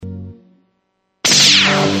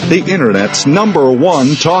the Internet's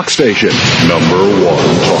 #1 talk station.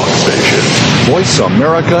 #1 talk station.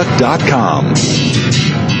 VoiceAmerica.com.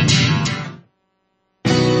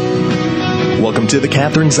 Welcome to the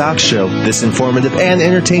Catherine Zox Show. This informative and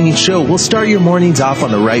entertaining show will start your mornings off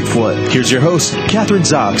on the right foot. Here's your host, Catherine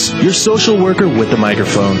Zox, your social worker with the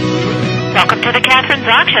microphone. Welcome to the Catherine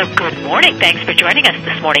Zox Show. Good morning. Thanks for joining us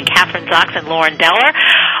this morning. Catherine Zox and Lauren Deller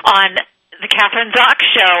on the Catherine Zox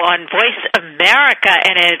Show on Voice America.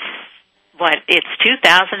 And it's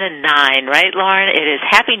 2009, right, Lauren? It is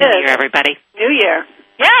Happy New Year, everybody. New Year.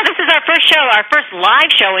 Yeah, this is our first show, our first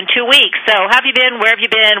live show in 2 weeks. So how have you been? Where have you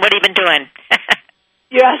been? What have you been doing?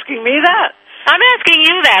 You're asking me that? I'm asking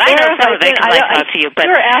you that. I know some of it because I talk to you. But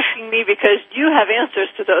you're asking me because you have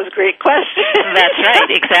answers to those great questions. That's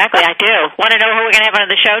right. Exactly. I do. Want to know who we're going to have on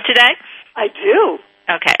the show today? I do.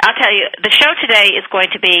 Okay. I'll tell you. The show today is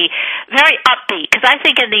going to be very upbeat because I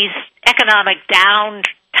think in these economic down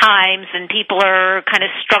times and people are kind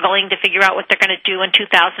of struggling to figure out what they're going to do in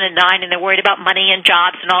 2009 and they're worried about money and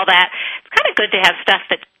jobs and all that, it's kind of good to have stuff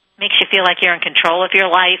that makes you feel like you're in control of your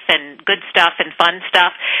life and good stuff and fun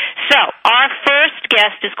stuff. So our first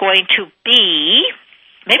guest is going to be,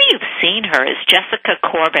 maybe you've seen her, is Jessica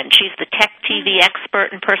Corbin. She's the tech TV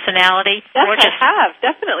expert and personality. Yes, I have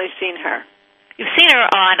definitely seen her. You've seen her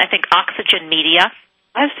on, I think, Oxygen Media.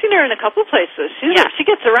 I've seen her in a couple places. She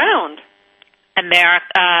gets around.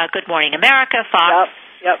 Good Morning America, Fox,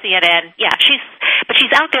 yep. CNN. Yeah,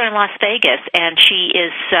 she's out there in Las Vegas, and she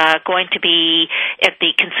is going to be at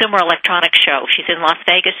the Consumer Electronics Show. She's in Las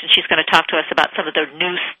Vegas, and she's going to talk to us about some of the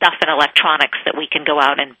new stuff in electronics that we can go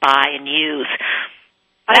out and buy and use.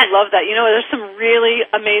 I love that. You know, there's some really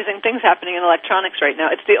amazing things happening in electronics right now.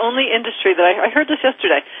 It's the only industry that I heard this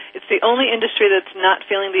yesterday. It's the only industry that's not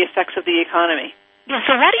feeling the effects of the economy. Yeah,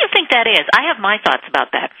 so why do you think that is? I have my thoughts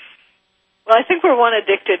about that. Well, I think we're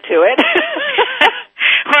addicted to it.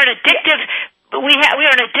 We're an addictive. We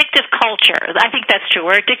are an addictive culture. I think that's true.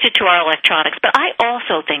 We're addicted to our electronics. But I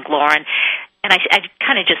also think, Lauren, and I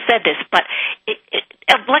kind of just said this, but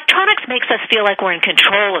electronics makes us feel like we're in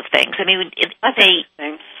control of things. I mean, that's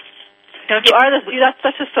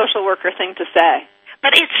such a social worker thing to say.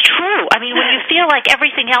 But it's true. I mean, when you feel like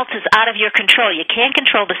everything else is out of your control, you can't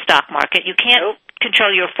control the stock market. You can't control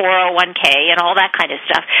your 401k and all that kind of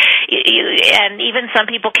stuff. And even some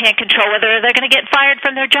people can't control whether they're going to get fired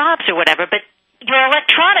from their jobs or whatever. But your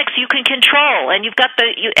electronics you can control, and you've got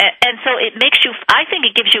and so it makes you. I think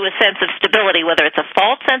it gives you a sense of stability, whether it's a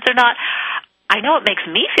false sense or not. I know it makes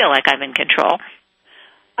me feel like I'm in control.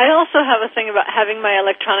 I also have a thing about having my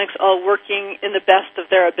electronics all working in the best of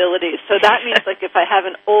their abilities. So that means, like, if I have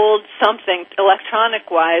an old something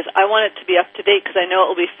electronic-wise, I want it to be up to date because I know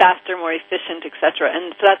it will be faster, more efficient, etc.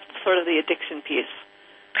 And so that's sort of the addiction piece.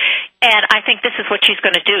 And I think this is what she's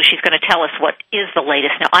going to do. She's going to tell us what is the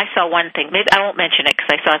latest. Now, I saw one thing. Maybe I won't mention it because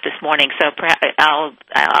I saw it this morning. So perhaps I'll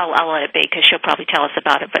let it be because she'll probably tell us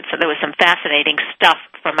about it. But so there was some fascinating stuff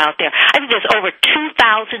from out there. I think there's over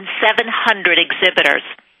 2,700 exhibitors.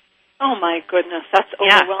 Oh, my goodness. That's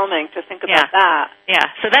overwhelming to think about that. Yeah,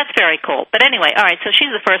 so that's very cool. But anyway, all right, so she's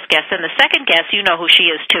the first guest. And the second guest, you know who she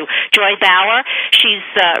is, too, Joy Bauer. She's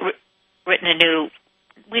written a new...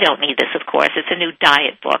 We don't need this, of course. It's a new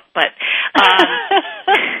diet book, but...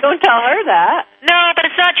 Don't tell her that. No, but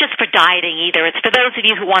it's not just for dieting either. It's for those of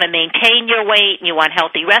you who want to maintain your weight and you want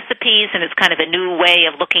healthy recipes, and it's kind of a new way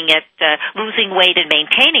of looking at losing weight and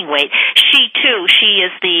maintaining weight. She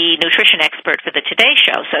is the nutrition expert for the Today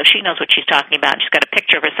Show, so she knows what she's talking about. She's got a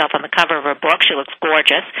picture of herself on the cover of her book. She looks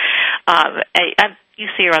gorgeous. You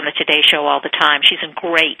see her on the Today Show all the time. She's in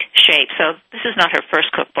great shape. So this is not her first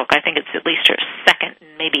cookbook. I think it's at least her second,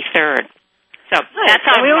 maybe third. So that's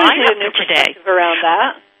our lineup for today. Around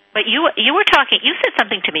that. But you were talking. You said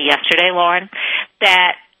something to me yesterday, Lauren,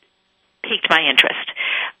 that piqued my interest.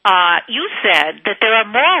 You said that there are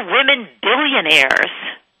more women billionaires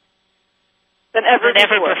than ever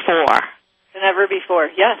before. Than ever before.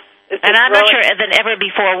 Yes. And I'm not sure than ever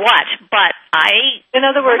before what, but in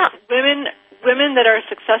other words, women that are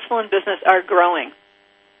successful in business are growing.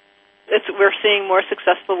 We're seeing more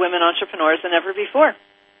successful women entrepreneurs than ever before.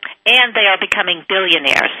 And they are becoming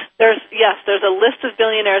billionaires. There's a list of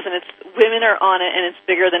billionaires, and women are on it, and it's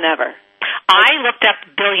bigger than ever. I looked up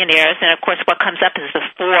billionaires, and, of course, what comes up is the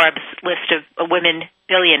Forbes list of women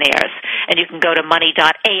billionaires. And you can go to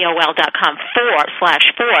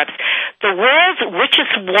money.aol.com/Forbes. The world's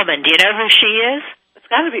richest woman, do you know who she is? It's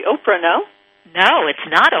got to be Oprah, no? No, it's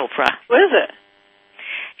not Oprah. What is it?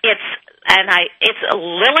 It's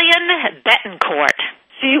Lillian Bettencourt.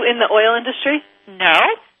 She in the oil industry? No.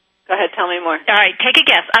 Go ahead, tell me more. All right, take a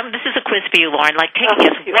guess. This is a quiz for you, Lauren. Take a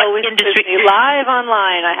guess. What industry? Live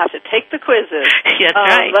online. I have to take the quizzes. That's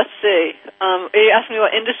right. Let's see. Are you asking me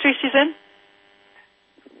what industry she's in?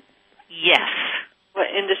 Yes. What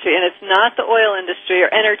industry? And it's not the oil industry or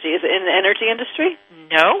energy. Is it in the energy industry?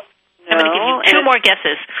 No. I'm going to give you two more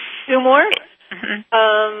guesses. Two more?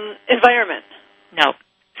 Mm-hmm. Environment. No.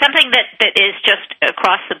 Something that is just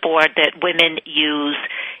across the board that women use.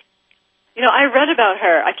 You know, I read about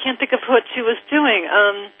her. I can't think of what she was doing.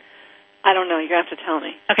 I don't know. You're going to have to tell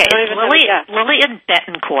me. Okay, it's Lillian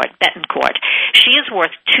Bettencourt. She is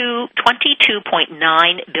worth $22.9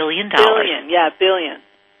 billion. Billion, yeah, billion.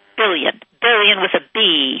 Billion with a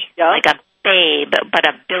B, like a babe, but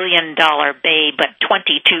a $1 billion babe, but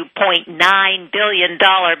 $22.9 billion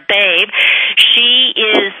babe. She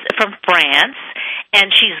is from France,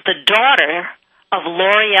 and she's the daughter of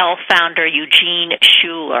L'Oreal founder Eugene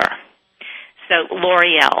Schuler. So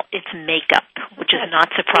L'Oreal, it's makeup, which is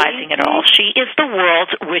not surprising at all. She is the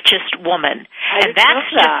world's richest woman.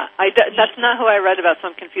 That's not who I read about, so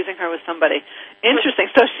I'm confusing her with somebody. Interesting.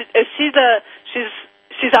 So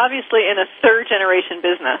she's obviously in a third-generation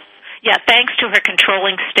business. Yeah, thanks to her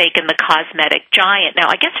controlling stake in the cosmetic giant. Now,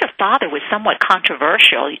 I guess her father was somewhat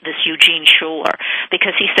controversial, this Eugene Schuler,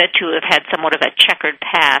 because he said to have had somewhat of a checkered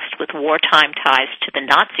past with wartime ties to the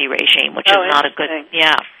Nazi regime, which is not a good...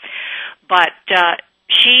 Yeah. But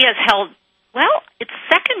she has held, it's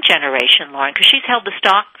second generation, Lauren, because she's held the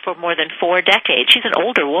stock for more than 4 decades. She's an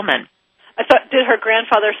older woman. I thought, did her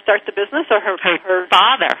grandfather start the business, or her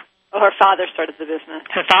father? Oh, her father started the business.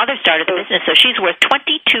 Her father started the business, so she's worth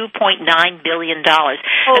 $22.9 billion.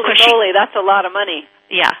 Holy moly, that's a lot of money.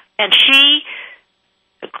 Yeah, and she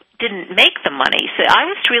didn't make the money. So I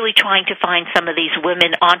was really trying to find some of these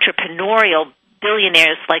women entrepreneurial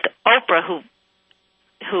billionaires like Oprah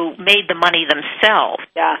who made the money themselves.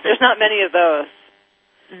 Yeah, there's not many of those.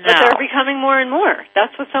 No. But they're becoming more and more.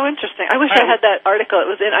 That's what's so interesting. I wish I had that article. It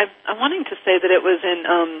was in. I'm wanting to say that it was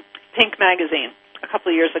in Pink magazine a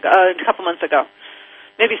couple months ago,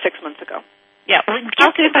 maybe 6 months ago. Yeah, well,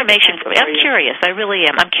 get the information for me. I'm curious. I really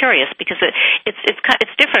am. I'm curious because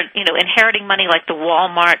it's different. You know, inheriting money like the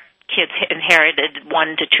Walmart kids inherited $1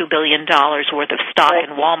 to $2 billion worth of stock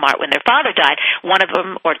in Walmart when their father died. One of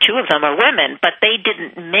them or two of them are women, but they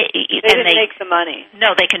didn't make. They didn't make the money.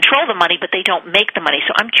 No, they control the money, but they don't make the money.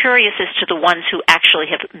 So I'm curious as to the ones who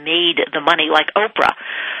actually have made the money, like Oprah.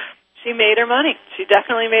 She made her money. She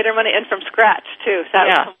definitely made her money, and from scratch too. So that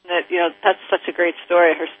was something that, that's such a great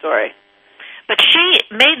story. Her story. But she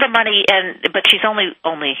made the money, but she's only.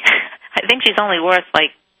 I think she's only worth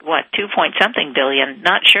like. What, 2-point-something billion?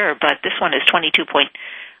 Not sure, but this one is 22 point.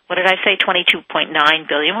 What did I say? 22.9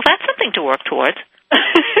 billion. Well, that's something to work towards.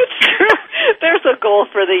 It's true. There's a goal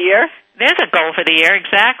for the year. There's a goal for the year,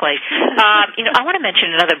 exactly. I want to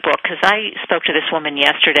mention another book because I spoke to this woman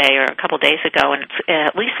yesterday or a couple days ago, and it's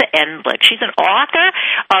Lisa Endlich. She's an author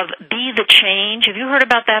of Be the Change. Have you heard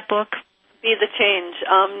about that book? Be the Change.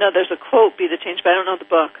 No, there's a quote, Be the Change, but I don't know the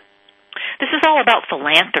book. This is all about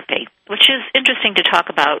philanthropy, which is interesting to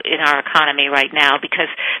talk about in our economy right now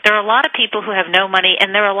because there are a lot of people who have no money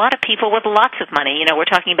and there are a lot of people with lots of money. You know,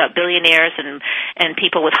 we're talking about billionaires and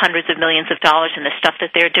people with hundreds of millions of dollars and the stuff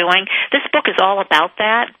that they're doing. This book is all about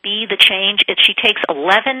that, Be the Change. She takes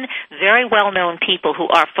 11 very well-known people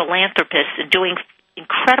who are philanthropists and doing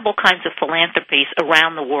incredible kinds of philanthropies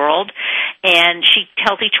around the world, and she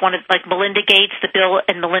tells each one, like Melinda Gates, the Bill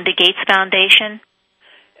and Melinda Gates Foundation.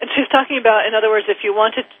 And she's talking about, in other words, if you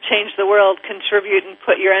wanted to change the world, contribute and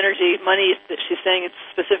put your energy, money, she's saying it's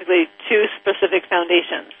specifically to specific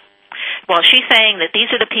foundations. Well, she's saying that these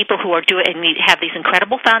are the people who are doing and have these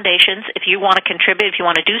incredible foundations. If you want to contribute, if you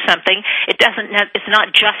want to do something, it's not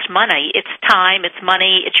just money. It's time, it's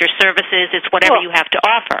money, it's your services, it's whatever you have to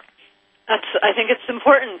offer. I think it's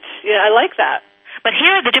important. Yeah, I like that. But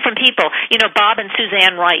here are the different people. You know, Bob and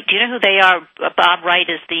Suzanne Wright. Do you know who they are? Bob Wright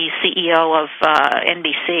is the CEO of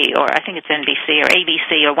NBC, or I think it's NBC or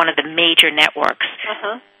ABC, or one of the major networks.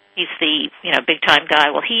 Uh-huh. He's the big-time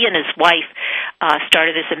guy. Well, he and his wife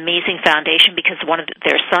started this amazing foundation because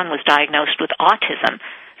their son was diagnosed with autism.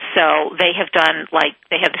 So they have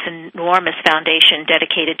they have this enormous foundation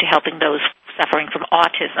dedicated to helping those suffering from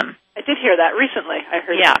autism. I did hear that recently. I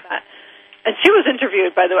heard about that. And she was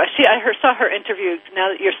interviewed, by the way. I saw her interviewed. Now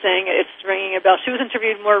that you're saying it, it's ringing a bell. She was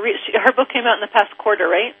interviewed her book came out in the past quarter,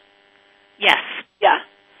 right? Yes. Yeah.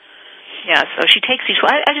 Yeah, so she takes these.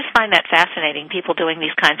 I just find that fascinating, people doing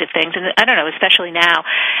these kinds of things. And I don't know, especially now,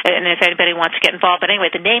 and if anybody wants to get involved. But anyway,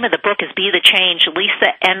 the name of the book is Be the Change,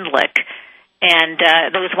 Lisa Endlich. And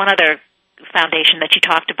there was one other foundation that you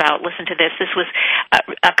talked about, listen to this. This was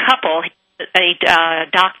a couple, a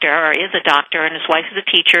doctor, or is a doctor, and his wife is a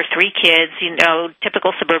teacher, 3 kids,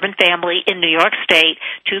 typical suburban family in New York State.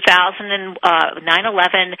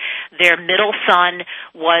 9/11, their middle son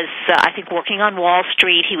was, I think, working on Wall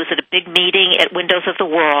Street. He was at a big meeting at Windows of the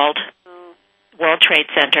World Trade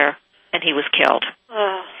Center, and he was killed.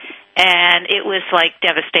 And it was like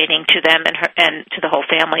devastating to them and to the whole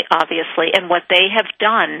family, obviously. And what they have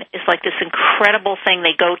done is like this incredible thing.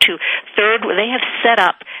 They go to they have set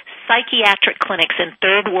up psychiatric clinics in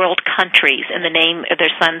third world countries, and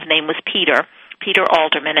their son's name was Peter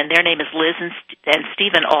Alderman, and their name is Liz and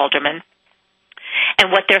Stephen Alderman.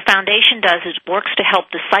 And what their foundation does is works to help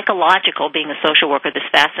the psychological, being a social worker, this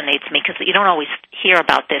fascinates me because you don't always hear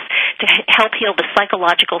about this, to help heal the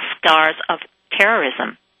psychological scars of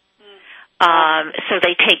terrorism. So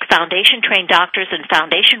they take foundation-trained doctors and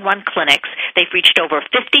foundation-run clinics. They've reached over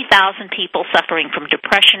 50,000 people suffering from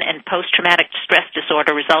depression and post-traumatic stress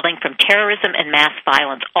disorder resulting from terrorism and mass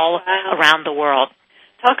violence all around the world.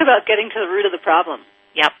 Talk about getting to the root of the problem.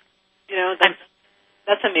 Yep.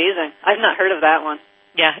 That's amazing. I've not heard of that one.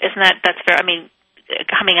 Yeah, that's fair. I mean,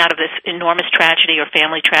 coming out of this enormous tragedy or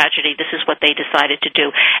family tragedy, this is what they decided to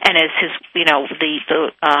do. And as his,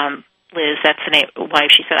 Liz, that's the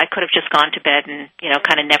wife, she said, I could have just gone to bed and,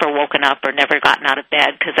 kind of never woken up or never gotten out of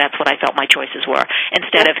bed because that's what I felt my choices were.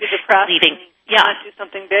 Instead of leaving, not do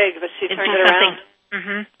something big, but she turned it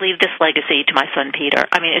around. Leave this legacy to my son Peter.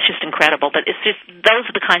 I mean, it's just incredible. But it's just, those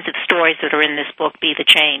are the kinds of stories that are in this book, Be the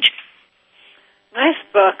Change. Nice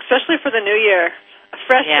book, especially for the new year. A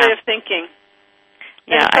fresh way of thinking.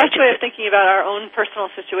 And a fresh way of thinking about our own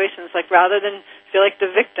personal situations. Like, rather than feel like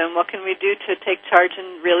the victim, what can we do to take charge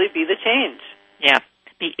and really be the change? Yeah,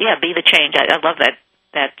 be the change. I love that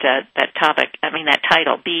topic. I mean, that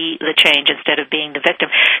title, Be the Change instead of being the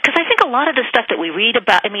victim. Because I think a lot of the stuff that we read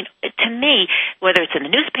about, I mean, to me, whether it's in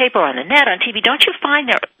the newspaper or on the net, on TV, don't you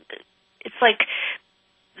find it's like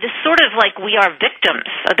this sort of like we are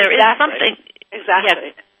victims. There is something.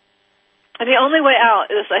 Exactly. Yeah. And the only way out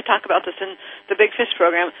is, I talk about this in the Big Fish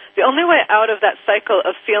program, the only way out of that cycle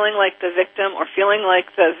of feeling like the victim or feeling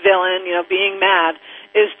like the villain, being mad,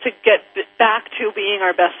 is to get back to being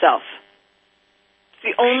our best self.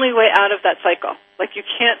 It's the only way out of that cycle. Like, you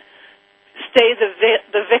can't stay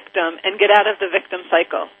the victim and get out of the victim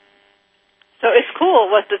cycle. So it's cool.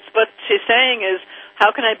 What she's saying is,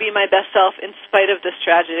 how can I be my best self in spite of this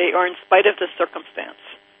tragedy or in spite of this circumstance?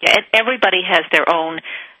 Yeah, and everybody has their own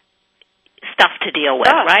stuff to deal with,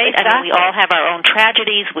 right? Exactly. I mean, we all have our own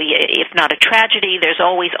tragedies. If not a tragedy, there's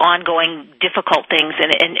always ongoing difficult things, and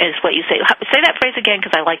is what you say. Say that phrase again,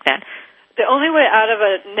 because I like that. The only way out of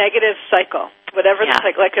a negative cycle, whatever the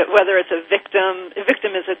cycle, like whether it's a victim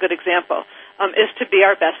is a good example, is to be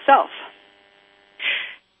our best self.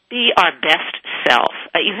 Be our best self.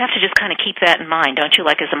 You have to just kind of keep that in mind, don't you?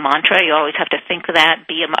 Like as a mantra, you always have to think of that,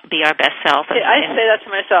 be our best self. I say that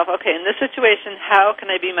to myself. Okay, in this situation, how can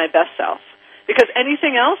I be my best self? Because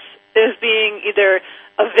anything else is being either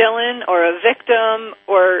a villain or a victim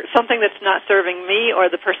or something that's not serving me or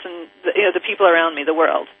the person, the people around me, the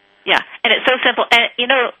world. Yeah, and it's so simple. And,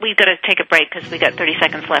 we've got to take a break because we've got 30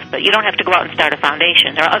 seconds left, but you don't have to go out and start a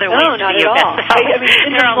foundation. There are other ways to be your best self. I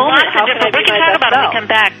mean, there are lots of different... We can talk about it when we come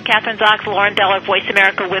back. Catherine Zox, Lauren Beller, Voice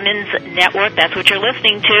America Women's Network. That's what you're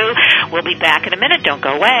listening to. We'll be back in a minute. Don't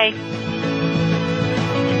go away.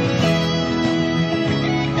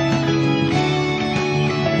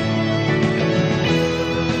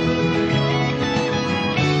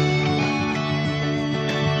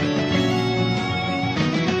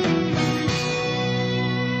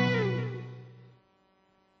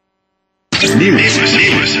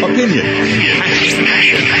 News, opinion.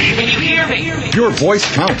 Can you hear me? Your voice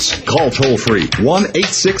counts. Call toll-free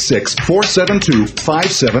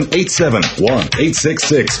 1-866-472-5787.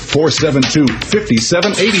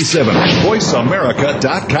 1-866-472-5787.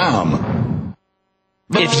 VoiceAmerica.com.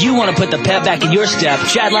 If you want to put the pep back in your step,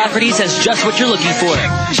 Chad Lafferty's has just what you're looking for.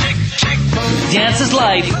 Dance is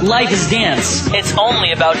life. Life is dance. It's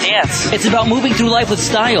only about dance. It's about moving through life with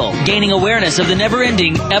style, gaining awareness of the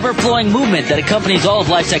never-ending, ever-flowing movement that accompanies all of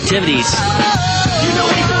life's activities.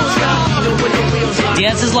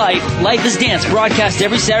 Dance is life. Life is dance. Broadcast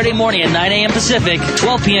every Saturday morning at 9 a.m. Pacific,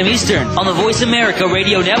 12 p.m. Eastern on the Voice America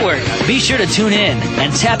Radio Network. Be sure to tune in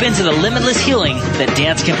and tap into the limitless healing that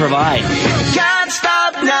dance can provide. Can't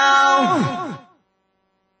stop now.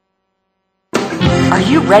 Are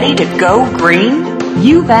you ready to go green?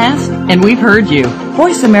 You've asked, and we've heard you.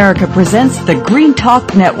 Voice America presents the Green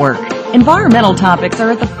Talk Network. Environmental topics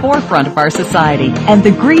are at the forefront of our society, and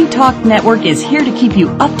the Green Talk Network is here to keep you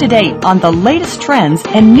up to date on the latest trends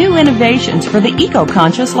and new innovations for the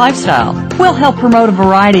eco-conscious lifestyle. We'll help promote a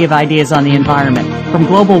variety of ideas on the environment, from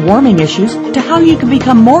global warming issues to how you can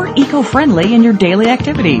become more eco-friendly in your daily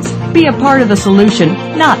activities. Be a part of the solution,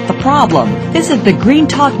 not the problem. Visit the Green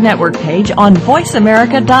Talk Network page on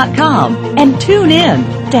voiceamerica.com and tune in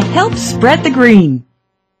to help spread the green.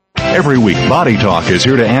 Every week, Body Talk is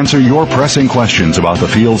here to answer your pressing questions about the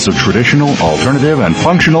fields of traditional, alternative, and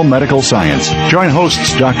functional medical science. Join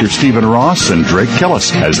hosts Dr. Stephen Ross and Drake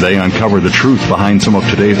Killis as they uncover the truth behind some of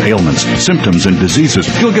today's ailments, symptoms, and diseases.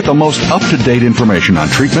 You'll get the most up-to-date information on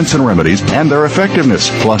treatments and remedies and their effectiveness.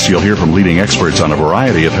 Plus, you'll hear from leading experts on a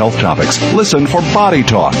variety of health topics. Listen for Body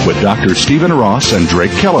Talk with Dr. Stephen Ross and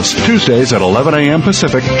Drake Killis, Tuesdays at 11 a.m.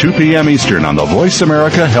 Pacific, 2 p.m. Eastern on the Voice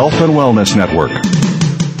America Health and Wellness Network.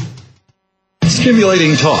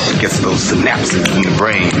 Stimulating talk. Gets those synapses in the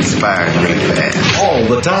brain firing really fast. All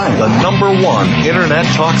the time. The #1 Internet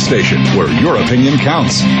talk station where your opinion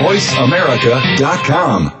counts.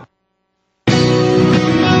 VoiceAmerica.com.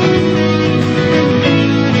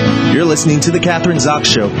 You're listening to The Catherine Zox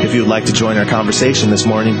Show. If you would like to join our conversation this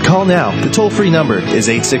morning, call now. The toll-free number is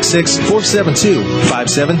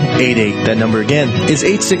 866-472-5788. That number again is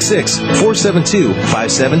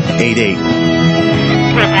 866-472-5788.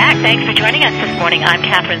 We're back. Thanks for joining us this morning. I'm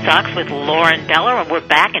Catherine Zox with Lauren Beller, and we're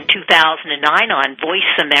back in 2009 on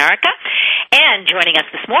Voice America. And joining us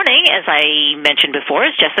this morning, as I mentioned before,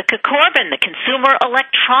 is Jessica Corbin, the Consumer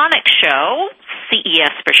Electronics Show,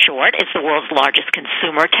 CES for short. It's the world's largest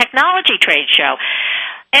consumer technology trade show.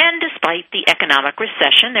 And despite the economic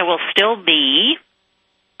recession, there will still be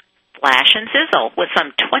flash and sizzle, with some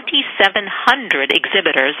 2,700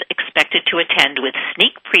 exhibitors expected to attend with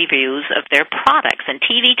sneak previews of their products. And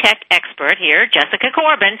TV tech expert here, Jessica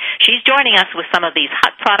Corbin, she's joining us with some of these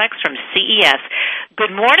hot products from CES. Good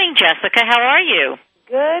morning, Jessica. How are you?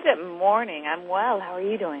 Good morning. I'm well. How are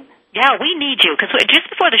you doing? Yeah, we need you, because just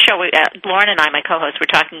before the show, Lauren and I, my co-host, were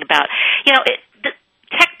talking about, the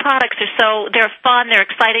tech products they're fun, they're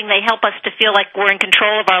exciting, they help us to feel like we're in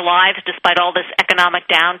control of our lives despite all this economic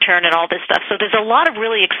downturn and all this stuff. So there's a lot of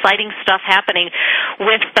really exciting stuff happening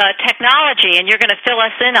with technology, and you're going to fill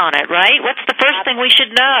us in on it, right? What's the first thing we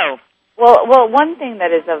should know? Well, one thing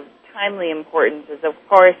that is of timely importance is, of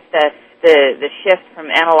course, the shift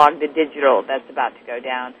from analog to digital that's about to go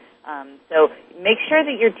down. So make sure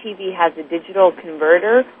that your TV has a digital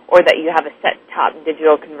converter or that you have a set-top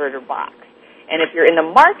digital converter box. And if you're in the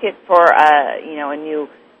market for a new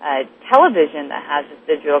television that has this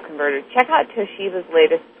digital converter, check out Toshiba's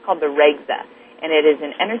latest. It's called the Regza, and it is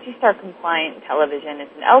an Energy Star compliant television.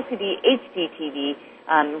 It's an LCD HD TV,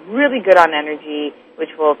 really good on energy,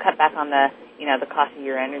 which will cut back on the cost of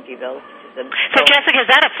your energy bills. So Jessica, is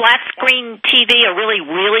that a flat screen TV, a really,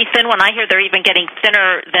 really thin one? I hear they're even getting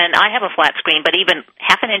thinner than I have a flat screen, but even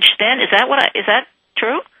half an inch thin. Is that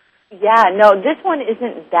true? Yeah, no, this one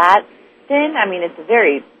isn't that thin. I mean, it's a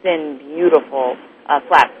very thin, beautiful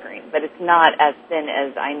flat screen, but it's not as thin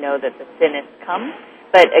as I know that the thinnest comes.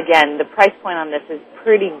 But again, the price point on this is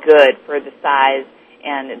pretty good for the size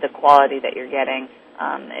and the quality that you're getting.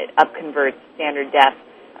 It upconverts standard def,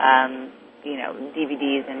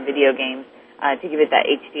 DVDs and video games to give it that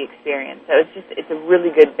HD experience. So it's a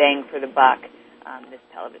really good bang for the buck. This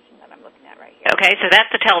television that I'm looking at right here. Okay, so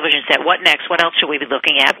that's the television set. What next? What else should we be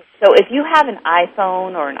looking at? So if you have an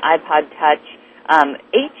iPhone or an iPod Touch,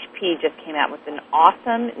 HP just came out with an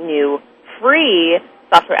awesome new free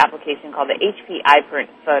software application called the HP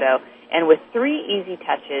iPrint Photo. And with 3 easy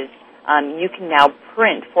touches, you can now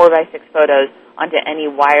print 4x6 photos onto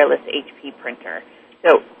any wireless HP printer.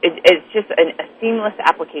 So it's just a seamless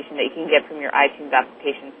application that you can get from your iTunes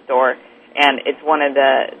application store, and it's one of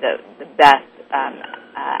the best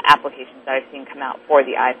applications that I've seen come out for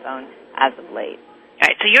the iPhone as of late. All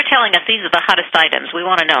right, so you're telling us these are the hottest items. We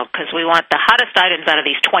want to know, because we want the hottest items out of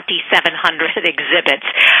these 2,700 exhibits.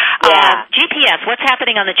 Yeah. GPS, what's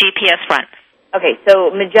happening on the GPS front? Okay, so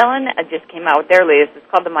Magellan just came out with their latest. It's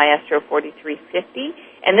called the Maestro 4350,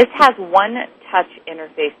 and this has one-touch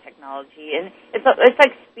interface technology, and it's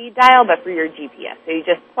like speed dial, but for your GPS. So you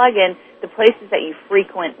just plug in the places that you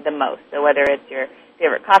frequent the most. So whether it's your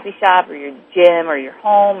favorite coffee shop or your gym or your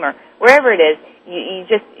home or wherever it is, you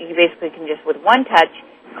basically can just with one touch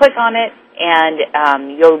click on it,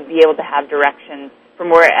 and you'll be able to have directions from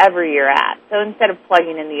wherever you're at. So instead of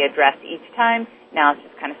plugging in the address each time, now it's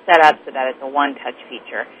just kind of set up so that it's a one-touch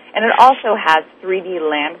feature. And it also has 3D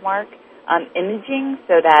landmark imaging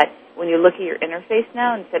so that when you look at your interface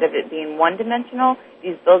now, instead of it being one-dimensional,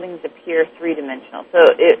 these buildings appear three-dimensional. So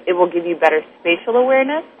it will give you better spatial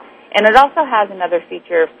awareness. And it also has another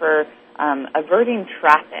feature for averting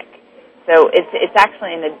traffic. So it's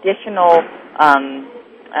actually an additional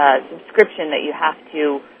subscription that you have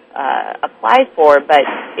to apply for, but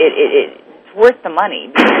it's worth the money.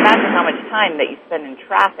 Because imagine how much time that you spend in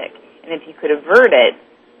traffic. And if you could avert it,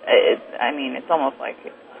 it's almost like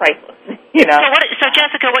priceless, you know. So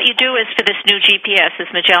Jessica, what you do is for this new GPS, this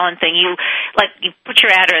Magellan thing, you put your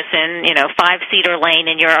address in, 5 Cedar Lane,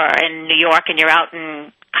 and you're in New York, and you're out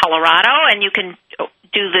in Colorado, and you can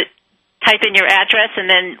type in your address, and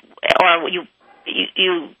then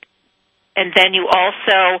you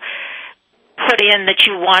also put in that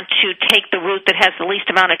you want to take the route that has the least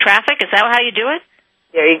amount of traffic. Is that how you do it?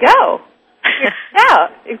 There you go. Yeah,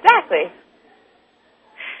 exactly.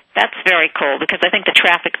 That's very cool, because I think the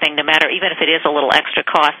traffic thing, no matter, even if it is a little extra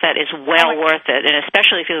cost, that is well worth it, and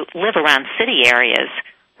especially if you live around city areas.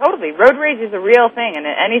 Totally. Road rage is a real thing, and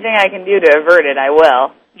anything I can do to avert it, I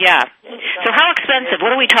will. Yeah. So how expensive?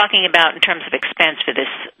 What are we talking about in terms of expense for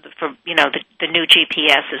this, the new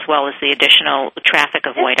GPS as well as the additional traffic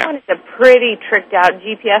avoider? This one is a pretty tricked-out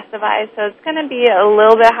GPS device, so it's going to be a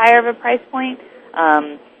little bit higher of a price point.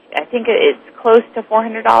 I think it's close to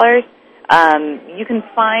 $400. You can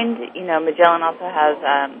find, Magellan also has,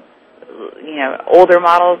 older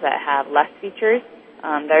models that have less features.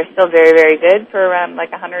 They're still very, very good for around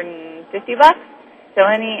like $150. So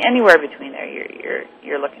anywhere between there,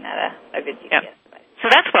 you're looking at a good GPS device. So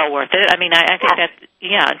that's well worth it. I mean, I think that,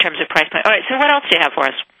 in terms of price point. All right, so what else do you have for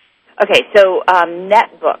us? Okay, so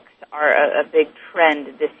netbooks are a big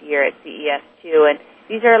trend this year at CES too, and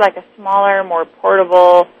these are like a smaller, more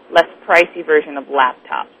portable, less pricey version of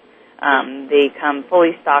laptops. They come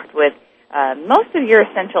fully stocked with most of your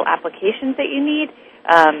essential applications that you need,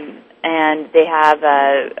 and they have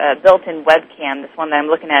a built-in webcam. This one that I'm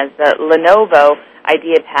looking at is the Lenovo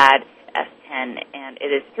IdeaPad S10, and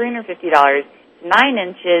it is $350, 9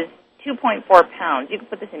 inches, 2.4 pounds. You can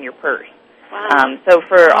put this in your purse. Wow. So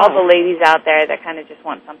for all the ladies out there that kind of just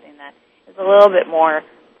want something that is a little bit more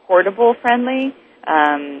portable-friendly,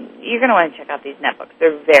 you're going to want to check out these netbooks.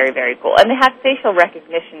 They're very, very cool. And they have facial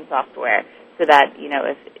recognition software so that,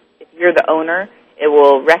 if you're the owner, it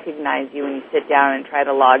will recognize you when you sit down and try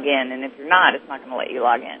to log in. And if you're not, it's not going to let you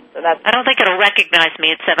log in. So I don't think it'll recognize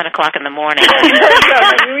me at 7 o'clock in the morning.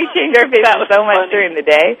 We change our faces so much during the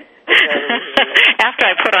day. After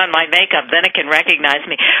I put on my makeup, then it can recognize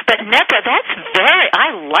me. But NEPA,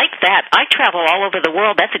 I like that. I travel all over the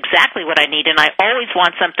world. That's exactly what I need, and I always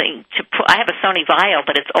want something to put. I have a Sony Vaio,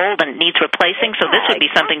 but it's old and needs replacing, so this would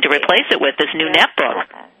be something to replace it with, this new netbook.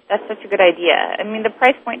 That's such a good idea. I mean, the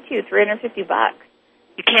price point, too, $350.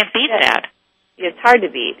 You can't beat that. It's hard to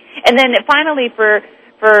beat. And then finally, for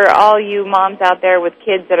all you moms out there with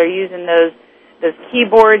kids that are using those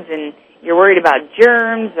keyboards and you're worried about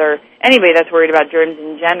germs, or anybody that's worried about germs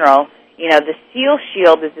in general, the Seal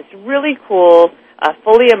Shield is this really cool,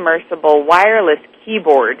 fully immersible wireless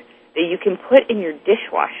keyboard that you can put in your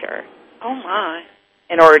dishwasher. Oh, my.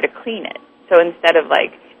 In order to clean it. So instead of,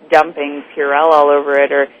 dumping Purell all over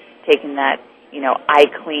it or taking that,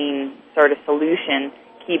 iClean sort of solution,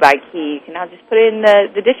 key by key, you can now just put it in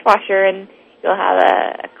the dishwasher and you'll have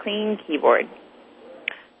a clean keyboard.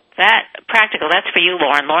 That practical. That's for you,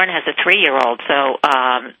 Lauren. Lauren has a 3-year-old, so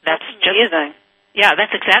that's just amazing. Yeah,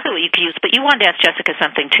 that's exactly what you could use. But you wanted to ask Jessica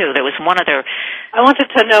something too. There was one other. I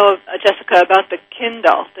wanted to know, Jessica, about the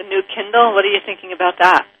Kindle, the new Kindle. What are you thinking about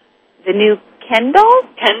that? The new Kindle?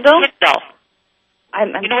 Kindle.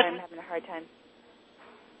 I'm having a hard time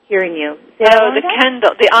hearing you. The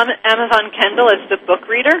Kindle, the Amazon Kindle is the book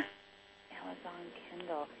reader. Amazon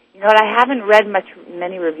Kindle. You know what? I haven't read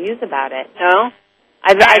many reviews about it. No.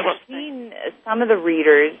 I've seen some of the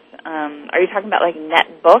readers. Are you talking about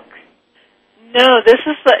netbooks? No, this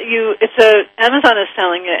is Amazon is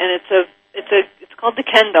selling it, and it's called the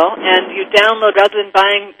Kindle, and you download rather than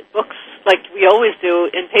buying books like we always do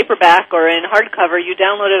in paperback or in hardcover. You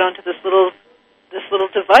download it onto this little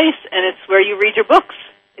device, and it's where you read your books.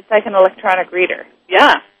 It's like an electronic reader.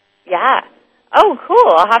 Yeah. Yeah. Oh,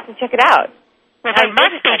 cool! I'll have to check it out. Well, there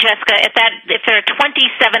must be, Jessica. If there are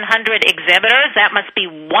 2,700 exhibitors, that must be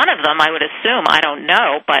one of them. I would assume. I don't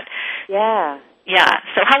know, but yeah.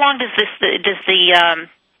 So, how long does the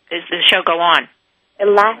show go on? It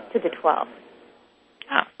lasts to the 12th.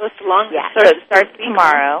 Oh, so it's long. Yeah. So it starts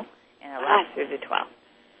tomorrow, and it lasts through the 12th.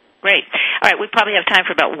 Great. All right, we probably have time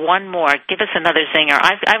for about one more. Give us another zinger.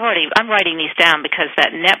 I'm writing these down because that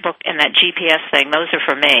netbook and that GPS thing, those are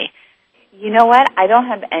for me. You know what? I don't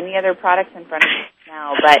have any other products in front of me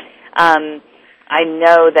now, but I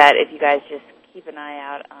know that if you guys just keep an eye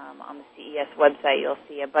out on the CES website, you'll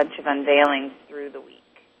see a bunch of unveilings through the week.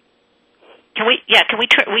 We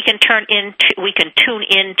can tune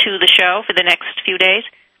into the show for the next few days?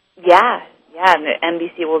 Yeah. And the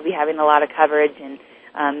NBC will be having a lot of coverage, and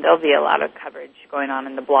there'll be a lot of coverage going on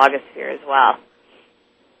in the blogosphere as well.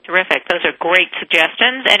 Terrific. Those are great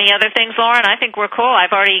suggestions. Any other things, Lauren? I think we're cool.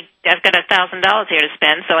 I've got $1,000 here to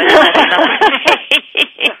spend, so I think that's enough for me.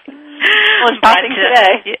 Well, starting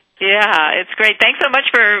today. Yeah, it's great. Thanks so much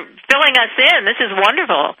for filling us in. This is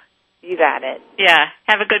wonderful. You got it. Yeah.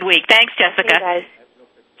 Have a good week. Thanks, Jessica. Hey, guys.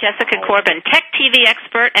 Jessica Corbin, tech TV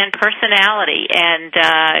expert and personality, and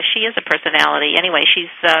she is a personality. Anyway, she's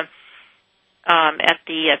at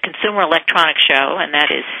the Consumer Electronics Show, and that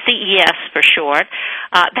is CES for short.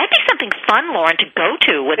 That'd be something fun, Lauren, to go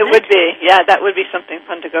to, wouldn't it? It would be. Yeah, that would be something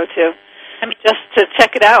fun to go to. I mean, just to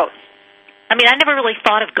check it out. I mean, I never really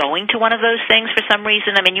thought of going to one of those things for some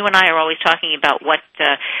reason. I mean, you and I are always talking about what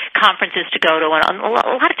conferences to go to, and a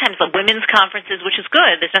lot of times the women's conferences, which is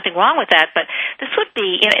good. There's nothing wrong with that, but this would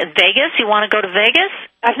be in Vegas. You want to go to Vegas?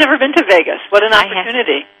 I've never been to Vegas. What an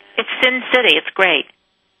opportunity. It's Sin City. It's great.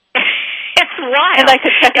 It's wild. And I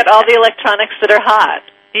could check out all the electronics that are hot.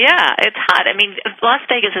 Yeah, it's hot. I mean, Las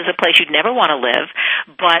Vegas is a place you'd never want to live,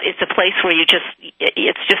 but it's a place where it's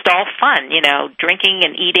just all fun, drinking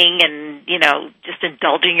and eating and, just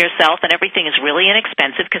indulging yourself, and everything is really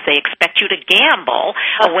inexpensive because they expect you to gamble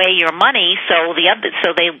away your money, so the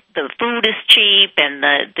food is cheap and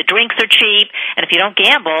the drinks are cheap, and if you don't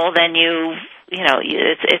gamble, then it's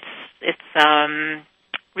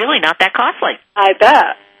really not that costly. I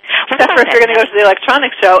bet. Except for if you're going to go to the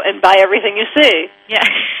electronics show and buy everything you see. Yeah.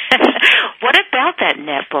 What about that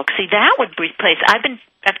netbook? See, that would replace. I've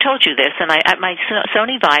told you this, and my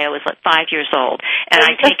Sony Vaio is like 5 years old, and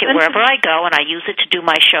I take it wherever I go, and I use it to do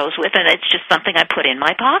my shows with, and it's just something I put in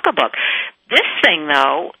my pocketbook. This thing,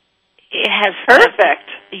 though, it has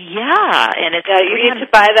perfect. And it's you need to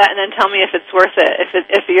buy that and then tell me if it's worth it.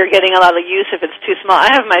 If you're getting a lot of use, if it's too small.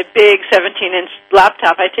 I have my big 17-inch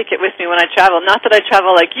laptop. I take it with me when I travel. Not that I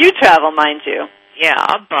travel like you travel, mind you. Yeah,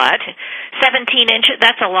 but 17 inches,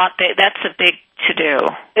 that's a lot. That's a big to-do.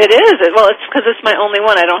 It is. Well, it's because it's my only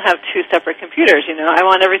one. I don't have two separate computers, I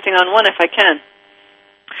want everything on one if I can.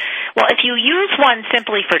 Well, if you use one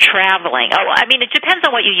simply for traveling, it depends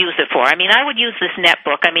on what you use it for. I mean, I would use this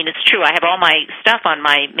netbook. I mean, it's true. I have all my stuff on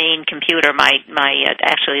my main computer.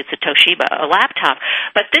 Actually, it's a Toshiba, a laptop.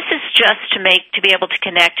 But this is just to be able to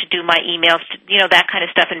connect, to do my emails, that kind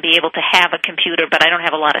of stuff, and be able to have a computer. But I don't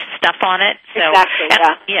have a lot of stuff on it. So,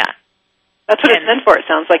 exactly. Yeah. That's what it's meant for. It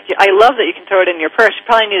sounds like. I love that you can throw it in your purse. You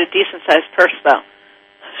probably need a decent-sized purse, though.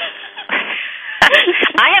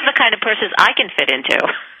 I have the kind of purses I can fit into.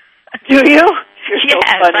 Do you? You're so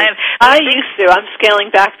funny. I used to. I'm scaling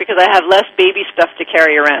back because I have less baby stuff to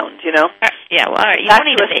carry around, Yeah, well, all right. Back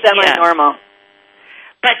to a semi-normal.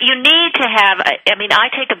 But you need to have, when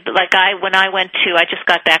I just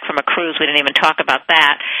got back from a cruise, we didn't even talk about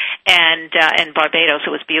that, and Barbados,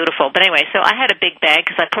 it was beautiful. But anyway, so I had a big bag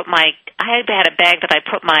because I had a bag that I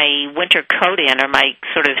put my winter coat in, or my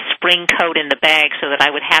sort of spring coat in the bag, so that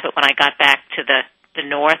I would have it when I got back to the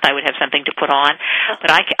north. I would have something to put on.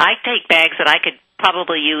 But I take bags that I could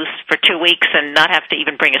probably use for 2 weeks and not have to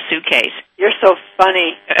even bring a suitcase. You're so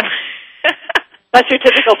funny. That's your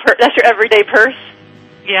typical that's your everyday purse?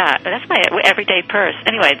 Yeah, that's my everyday purse.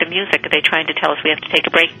 Anyway, the music, are they trying to tell us we have to take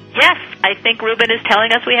a break? Yes, I think Ruben is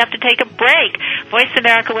telling us we have to take a break. Voice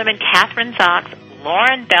America Women, Catherine Zox,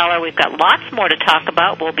 Lauren Beller. We've got lots more to talk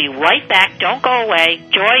about. We'll be right back. Don't go away.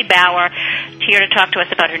 Joy Bauer here to talk to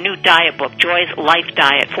us about her new diet book, Joy's Life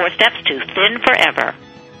Diet, 4 Steps to Thin Forever.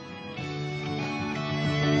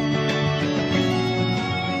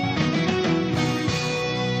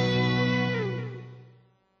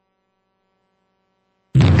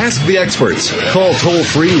 Ask the experts. Call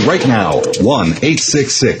toll-free right now,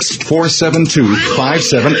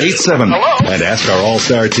 1-866-472-5787. And ask our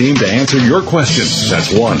all-star team to answer your question. That's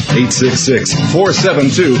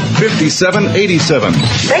 1-866-472-5787.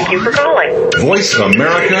 Thank you for calling.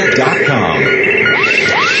 VoiceAmerica.com.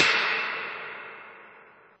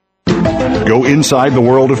 Go inside the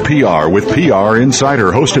world of PR with PR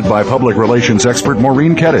Insider, hosted by public relations expert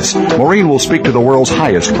Maureen Kettis. Maureen will speak to the world's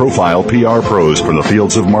highest profile PR pros from the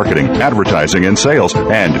fields of marketing, advertising, and sales.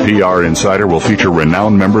 And PR Insider will feature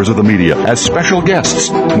renowned members of the media as special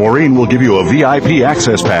guests. Maureen will give you a VIP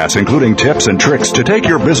access pass, including tips and tricks to take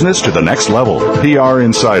your business to the next level. PR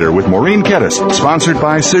Insider with Maureen Kettis, sponsored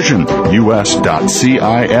by Cision,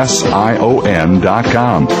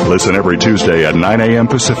 us.cision.com. Listen every Tuesday at 9 a.m.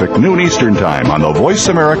 Pacific, noon Eastern Time on the Voice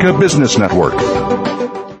America Business Network.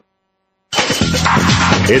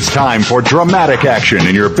 It's time for dramatic action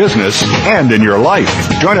in your business and in your life.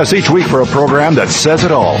 Join us each week for a program that says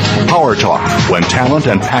it all. Power Talk. When talent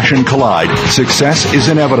and passion collide, success is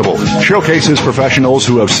inevitable. Showcases professionals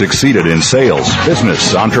who have succeeded in sales,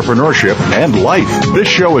 business, entrepreneurship, and life. This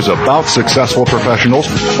show is about successful professionals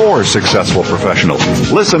for successful professionals.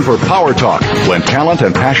 Listen for Power Talk. When talent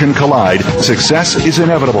and passion collide, success is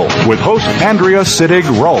inevitable. With host Andrea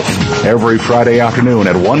Siddig-Rolf. Every Friday afternoon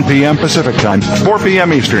at 1 p.m. Pacific Time, 4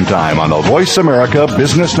 p.m. Eastern Time on the Voice America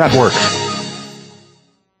Business Network.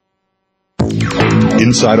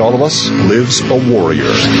 Inside all of us lives a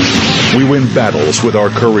warrior. We win battles with our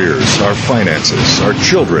careers, our finances, our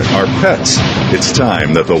children, our pets. It's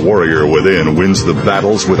time that the warrior within wins the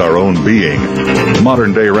battles with our own being.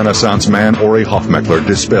 Modern-day Renaissance man Ori Hofmeckler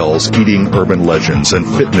dispels eating urban legends and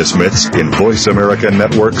fitness myths in Voice America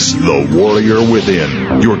Network's The Warrior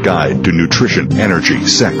Within, your guide to nutrition, energy,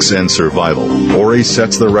 sex, and survival. Ori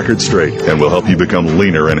sets the record straight and will help you become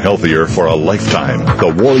leaner and healthier for a lifetime.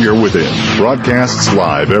 The Warrior Within broadcasts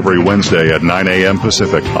live every Wednesday at 9 a.m.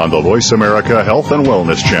 Pacific on the Voice America Health and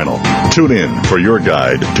Wellness Channel. Tune in for your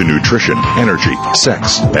guide to nutrition, energy,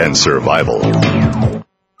 sex, and survival.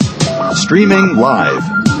 Streaming live,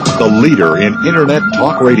 the leader in Internet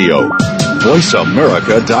Talk Radio,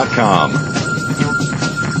 VoiceAmerica.com.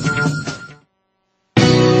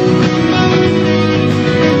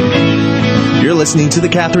 You're listening to The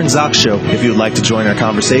Catherine Zox Show. If you would like to join our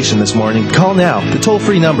conversation this morning, call now. The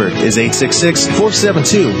toll-free number is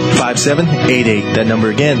 866-472-5788. That number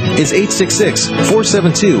again is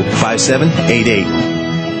 866-472-5788.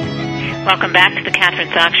 Welcome back to the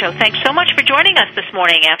Catherine Zox Show. Thanks so much for joining us this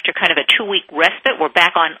morning after kind of a 2-week respite. We're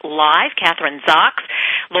back on live. Catherine Zox,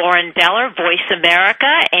 Lauren Beller, Voice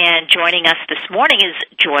America, and joining us this morning is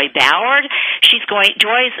Joy Bauer.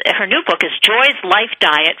 Her new book is Joy's Life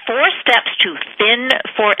Diet, 4 Steps to Thin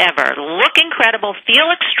Forever. Look incredible, feel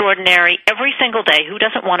extraordinary every single day. Who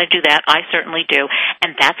doesn't want to do that? I certainly do.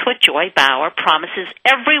 And that's what Joy Bauer promises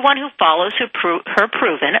everyone who follows her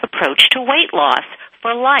proven approach to weight loss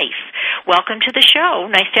for life. Welcome to the show.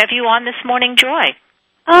 Nice to have you on this morning, Joy.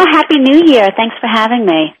 Oh, Happy New Year. Thanks for having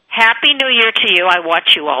me. Happy New Year to you. I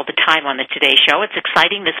watch you all the time on the Today Show. It's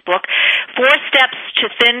exciting, this book, 4 Steps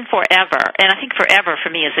to Thin Forever. And I think forever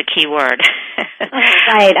for me is a key word.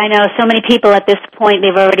 Right. I know so many people at this point,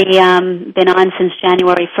 they've already been on since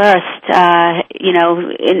January 1st.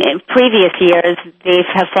 In previous years, they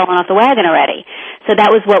have fallen off the wagon already. So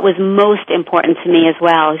that was what was most important to me as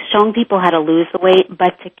well, showing people how to lose the weight,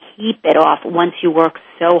 but to keep it off once you work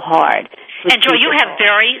so hard. And Joy, you have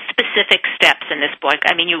very specific steps in this book.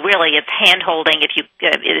 I mean, it's hand-holding. It's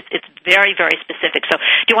very, very specific. So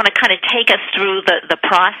do you want to kind of take us through the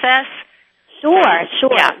process? Sure.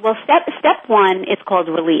 Yeah. Well, step 1 is called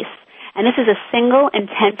release. And this is a single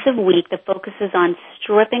intensive week that focuses on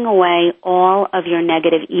stripping away all of your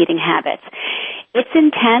negative eating habits. It's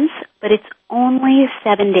intense, but it's only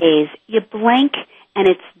 7 days. You blink and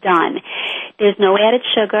it's done. There's no added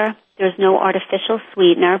sugar. There's no artificial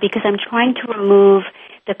sweetener because I'm trying to remove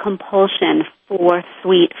the compulsion for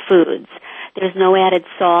sweet foods. There's no added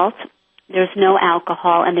salt. There's no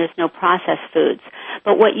alcohol, and there's no processed foods.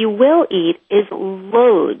 But what you will eat is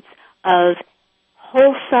loads of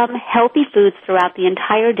wholesome, healthy foods throughout the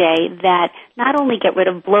entire day that not only get rid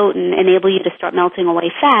of bloat and enable you to start melting away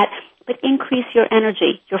fat, but increase your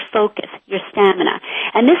energy, your focus, your stamina.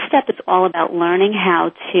 And this step is all about learning how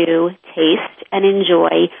to taste and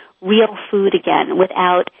enjoy real food again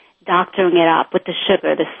without doctoring it up with the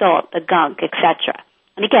sugar, the salt, the gunk, etc.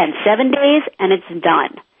 And again, 7 days and it's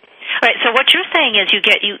done. All right, so what you're saying is you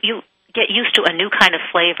get used to a new kind of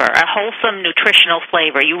flavor, a wholesome nutritional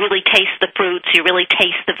flavor. You really taste the fruits, you really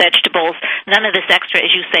taste the vegetables, none of this extra,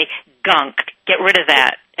 as you say, gunk. Get rid of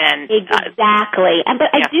that. Exactly. But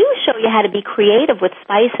I do show you how to be creative with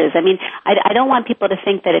spices. I mean, I don't want people to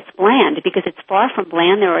think that it's bland because it's far from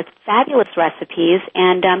bland. There are fabulous recipes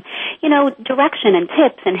and, direction and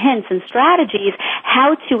tips and hints and strategies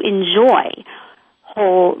how to enjoy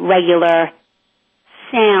whole, regular,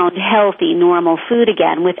 sound, healthy, normal food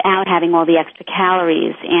again without having all the extra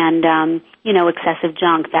calories and, excessive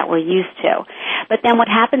junk that we're used to. But then what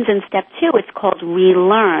happens in step 2, it's called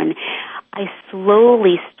relearn. I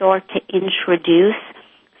slowly start to introduce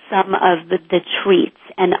some of the treats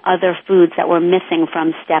and other foods that were missing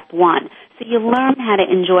from step 1. So you learn how to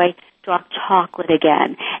enjoy dark chocolate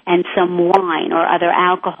again and some wine or other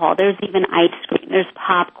alcohol. There's even ice cream. There's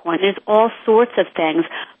popcorn. There's all sorts of things.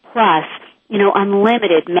 Plus,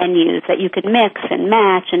 unlimited menus that you can mix and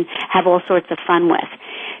match and have all sorts of fun with.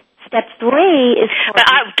 Step 3 is...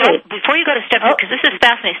 before you go to step 2, because this is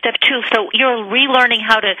fascinating, step 2, so you're relearning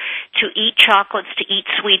how to eat chocolates, to eat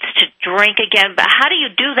sweets, to drink again, but how do you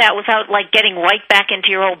do that without, getting right back into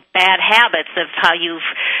your old bad habits of how you've,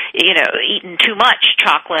 eaten too much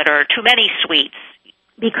chocolate or too many sweets?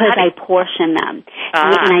 Because I portion them,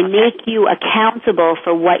 and I make you accountable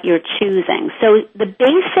for what you're choosing. So the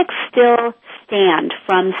basics still stand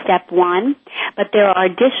from step 1, but there are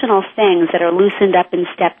additional things that are loosened up in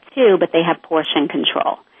step 2, but they have portion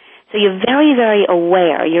control. So you're very, very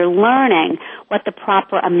aware. You're learning what the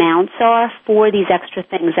proper amounts are for these extra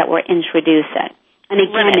things that we're introducing. And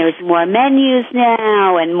again, there's more menus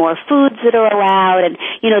now and more foods that are allowed, and,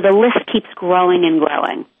 the list keeps growing and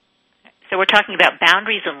growing. So we're talking about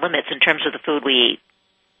boundaries and limits in terms of the food we eat.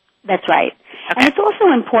 That's right. Okay. And it's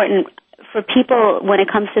also important for people, when it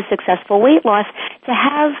comes to successful weight loss, to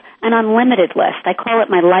have an unlimited list. I call it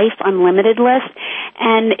my Life Unlimited list.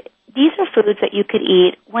 And these are foods that you could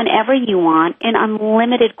eat whenever you want in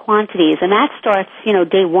unlimited quantities. And that starts,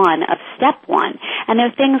 day 1 of step 1. And there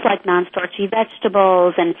are things like non-starchy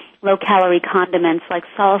vegetables and low-calorie condiments like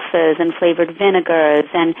salsas and flavored vinegars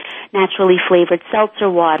and naturally flavored seltzer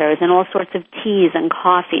waters and all sorts of teas and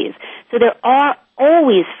coffees. So there are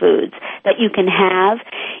always foods that you can have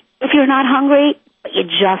if you're not hungry, but you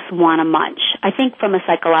just want to munch. I think from a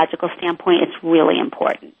psychological standpoint, it's really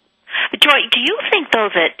important. Joy, do you think, though,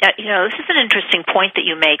 that, this is an interesting point that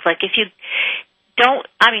you make. If you don't,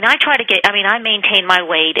 I maintain my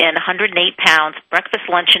weight in 108 pounds, breakfast,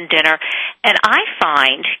 lunch, and dinner, and I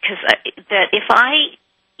find, that if I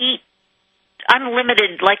eat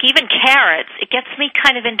unlimited, even carrots, it gets me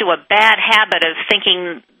kind of into a bad habit of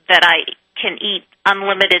thinking that I can eat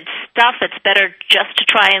unlimited stuff. It's better just to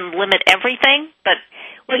try and limit everything, but...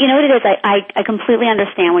 Well, you know what it is? I completely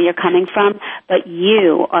understand where you're coming from, but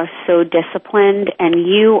you are so disciplined, and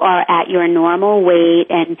you are at your normal weight,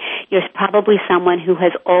 and you're probably someone who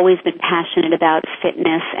has always been passionate about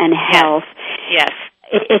fitness and health. Yes.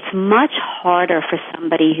 It's much harder for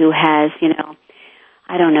somebody who has, 20,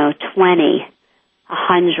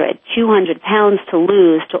 100, 200 pounds to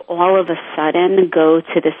lose to all of a sudden go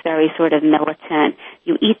to this very sort of militant,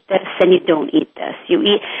 you eat this and you don't eat this.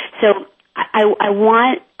 So I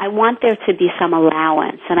want there to be some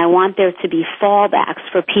allowance, and I want there to be fallbacks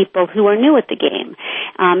for people who are new at the game.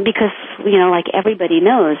 Because, like everybody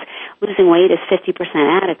knows, losing weight is 50%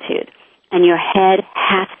 attitude. And your head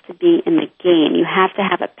has to be in the game. You have to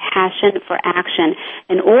have a passion for action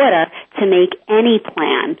in order to make any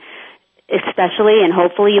plan, especially and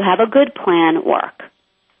hopefully you have a good plan, work.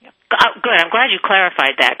 Good. I'm glad you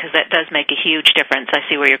clarified that, because that does make a huge difference. I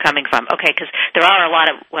see where you're coming from. Okay, because there are a lot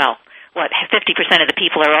of, 50% of the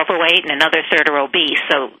people are overweight and another third are obese.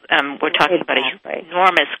 So we're talking about an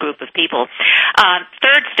enormous group of people.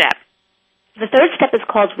 Third step. The third step is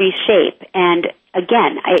called reshape. And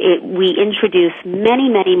again, we introduce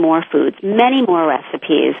many, many more foods, many more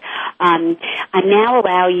recipes. I now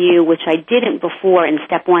allow you, which I didn't before in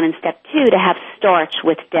step 1 and step 2, to have starch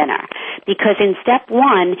with dinner. Because in step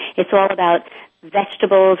 1, it's all about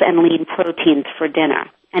vegetables and lean proteins for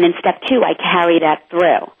dinner. And in step 2, I carry that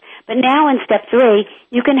through. But now in step 3,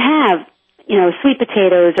 you can have, sweet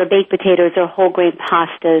potatoes or baked potatoes or whole grain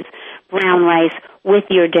pastas, brown rice with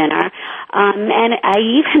your dinner. And I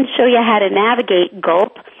even show you how to navigate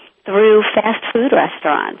gulp through fast food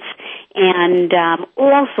restaurants and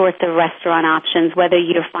all sorts of restaurant options, whether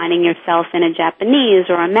you're finding yourself in a Japanese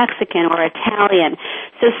or a Mexican or Italian.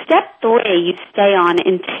 So step 3, you stay on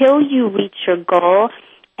until you reach your goal,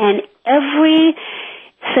 and every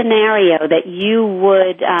scenario that you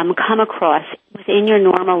would come across within your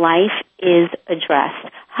normal life is addressed.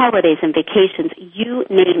 Holidays and vacations, you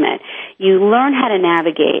name it. You learn how to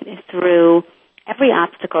navigate through every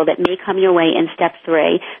obstacle that may come your way in step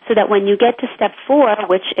 3, so that when you get to step 4,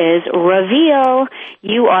 which is reveal,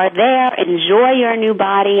 you are there, enjoy your new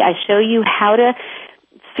body. I show you how to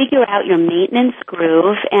figure out your maintenance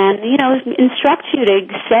groove and, instruct you to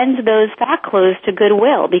send those fat clothes to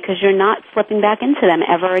Goodwill, because you're not slipping back into them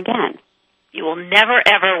ever again. You will never,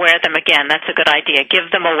 ever wear them again. That's a good idea. Give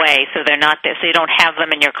them away so they're not there, so you don't have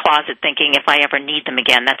them in your closet thinking, if I ever need them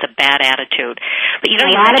again. That's a bad attitude. But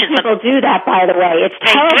a lot of people do that, by the way. It's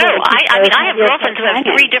terrible. They do. I mean, I have girlfriends who have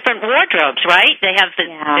 3 different wardrobes, right? They have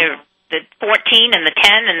the 14 and the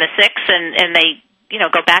 10 and the 6, and they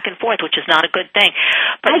go back and forth, which is not a good thing.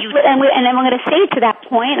 But and I'm going to say to that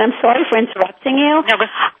point, I'm sorry for interrupting you. No,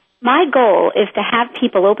 but my goal is to have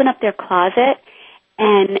people open up their closet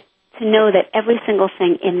and to know that every single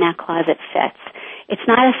thing in that closet fits. It's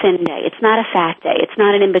not a thin day. It's not a fat day. It's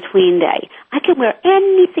not an in-between day. I can wear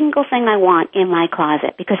any single thing I want in my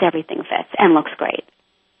closet because everything fits and looks great.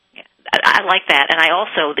 I like that. And I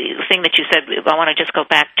also, the thing that you said, I want to just go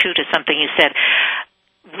back to something you said,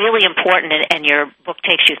 really important, and your book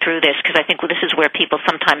takes you through this, because I think this is where people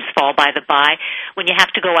sometimes fall by the by. When you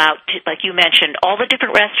have to go out, like you mentioned, all the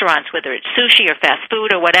different restaurants, whether it's sushi or fast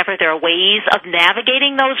food or whatever, there are ways of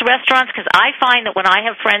navigating those restaurants, because I find that when I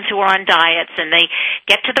have friends who are on diets and they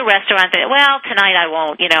get to the restaurant, they, well, tonight I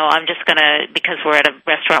won't, I'm just going to, because we're at a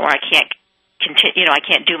restaurant where I can't continue, I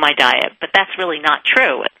can't do my diet. But that's really not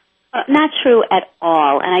true. Not true at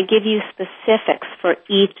all, and I give you specifics for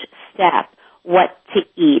each step, what to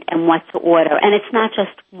eat and what to order. And it's not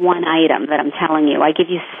just one item that I'm telling you. I give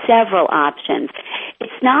you several options.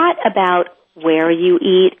 It's not about where you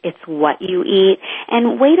eat, it's what you eat.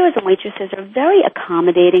 And waiters and waitresses are very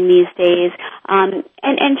accommodating these days. And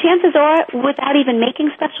chances are, without even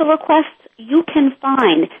making special requests, you can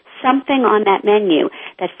find something on that menu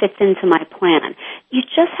that fits into my plan. You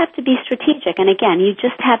just have to be strategic. And again, you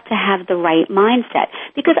just have to have the right mindset,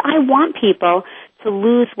 because I want people to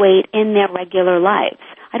lose weight in their regular lives.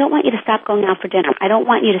 I don't want you to stop going out for dinner. I don't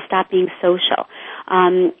want you to stop being social.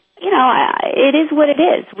 It is what it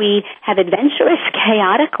is. We have adventurous,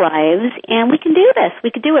 chaotic lives, and we can do this.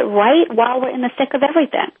 We can do it right while we're in the thick of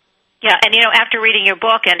everything. Yeah, and after reading your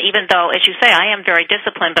book, and even though, as you say, I am very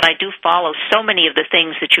disciplined, but I do follow so many of the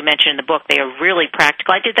things that you mentioned in the book. They are really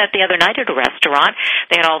practical. I did that the other night at a restaurant.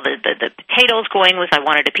 They had all the potatoes going with, I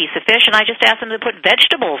wanted a piece of fish, and I just asked them to put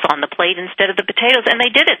vegetables on the plate instead of the potatoes, and they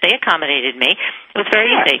did it. They accommodated me. It was very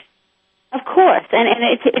easy. Of course, and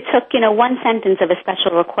it took, one sentence of a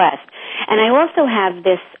special request. And I also have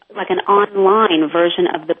this, like an online version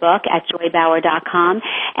of the book at joybauer.com.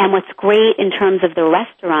 And what's great in terms of the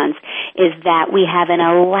restaurants is that we have an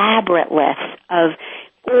elaborate list of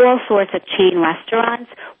all sorts of chain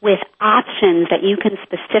restaurants with options that you can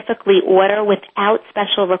specifically order without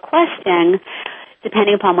special requesting,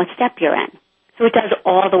 depending upon what step you're in. So it does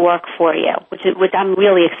all the work for you, which I'm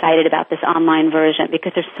really excited about this online version, because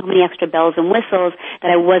there's so many extra bells and whistles that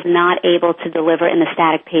I was not able to deliver in the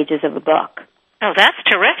static pages of a book. Oh, that's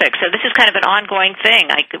terrific. So this is kind of an ongoing thing,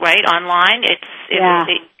 right? Online?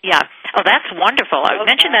 Yeah. Oh, that's wonderful. I would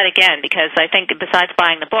mention that again, because I think besides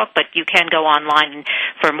buying the book, but you can go online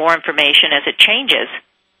for more information as it changes.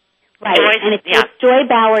 Right, and it's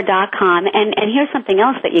joybauer.com, and here's something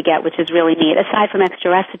else that you get, which is really neat. Aside from extra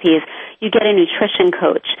recipes, you get a nutrition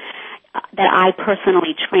coach that I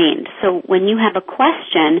personally trained. So when you have a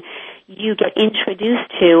question, you get introduced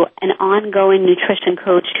to an ongoing nutrition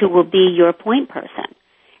coach who will be your point person.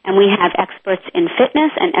 And we have experts in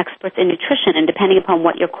fitness and experts in nutrition, and depending upon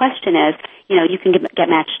what your question is, you can get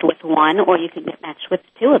matched with one, or you can get matched with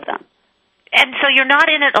 2 of them. And so you're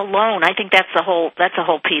not in it alone. I think that's the whole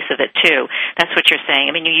piece of it too. That's what you're saying.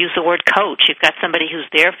 I mean, you use the word coach. You've got somebody who's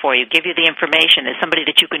there for you, give you the information. There's somebody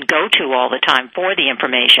that you can go to all the time for the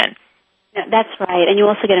information. That's right, and you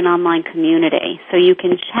also get an online community, so you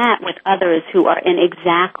can chat with others who are in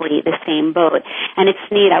exactly the same boat. And it's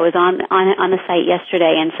neat. I was on the site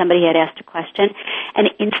yesterday, and somebody had asked a question, and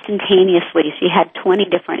instantaneously she had 20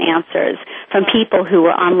 different answers from people who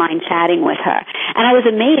were online chatting with her. And I was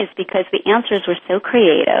amazed, because the answers were so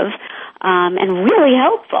creative and really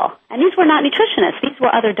helpful. And these were not nutritionists; these were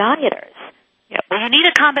other dieters. Yeah. Well, you need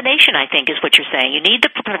a combination, I think, is what you're saying. You need the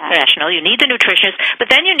professional, you need the nutritionist, but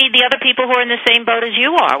then you need the other people who are in the same boat as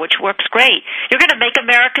you are, which works great. You're going to make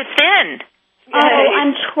America thin. Oh,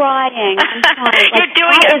 I'm trying. You're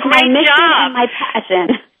doing a great job. And my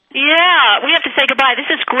passion. Yeah, we have to say goodbye. This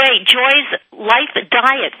is great. Joy's Life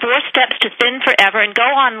Diet, 4 Steps to Thin Forever, and go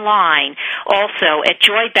online also at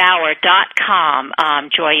joybauer.com.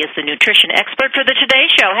 Joy is the nutrition expert for the Today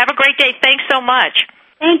Show. Have a great day. Thanks so much.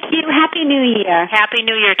 Thank you. Happy New Year. Happy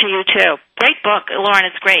New Year to you, too. Great book, Lauren.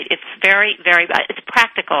 It's great. It's very, very, it's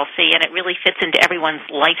practical, and it really fits into everyone's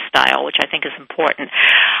lifestyle, which I think is important.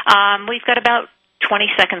 We've got about 20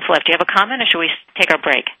 seconds left. Do you have a comment, or should we take our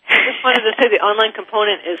break? I just wanted to say the online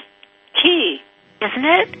component is key. Isn't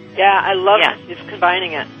it? Yeah, I love it. Just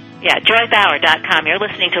combining it. Yeah, joybauer.com. You're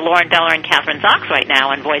listening to Lauren Beller and Catherine Zox right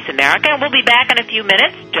now on Voice America. We'll be back in a few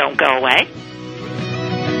minutes. Don't go away.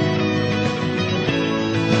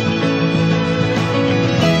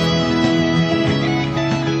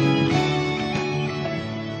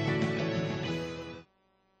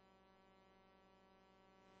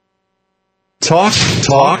 Talk,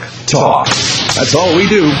 talk, talk. That's all we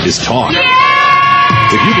do is talk.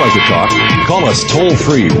 If you'd like to talk, call us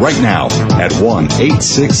toll-free right now at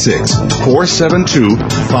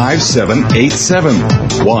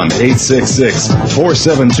 1-866-472-5787.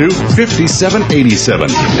 1-866-472-5787.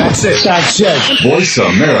 That's it.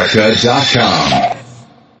 VoiceAmerica.com.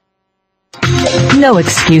 No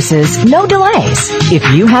excuses, no delays. If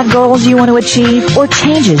you have goals you want to achieve or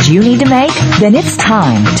changes you need to make, then it's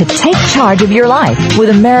time to take charge of your life with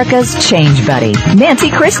America's Change Buddy,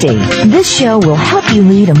 Nancy Christie. This show will help you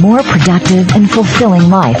lead a more productive and fulfilling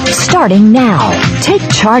life starting now. Take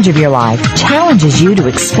charge of your life challenges you to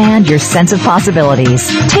expand your sense of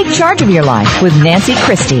possibilities. Take charge of your life with Nancy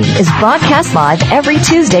Christie is broadcast live every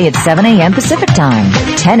Tuesday at 7 a.m. Pacific Time,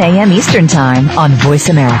 10 a.m. Eastern Time on Voice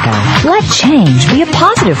America. Let change be a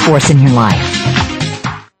positive force in your life.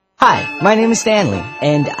 Hi, my name is Stanley,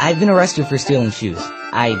 and I've been arrested for stealing shoes.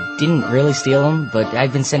 I didn't really steal them, but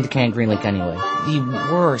I've been sent to Camp Green Lake anyway. The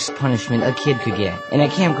worst punishment a kid could get. And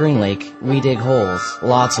at Camp Green Lake, we dig holes.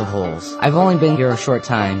 Lots of holes. I've only been here a short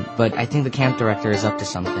time, but I think the camp director is up to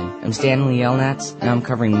something. I'm Stanley Yelnats, and I'm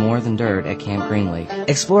covering more than dirt at Camp Green Lake.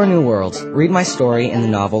 Explore new worlds. Read my story in the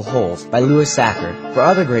novel Holes by Lewis Sackard. For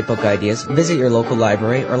other great book ideas, visit your local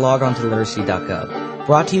library or log on to literacy.gov.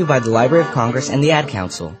 Brought to you by the Library of Congress and the Ad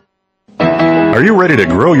Council. Are you ready to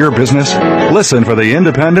grow your business? Listen for the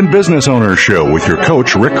Independent Business Owners Show with your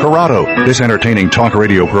coach, Rick Corrado. This entertaining talk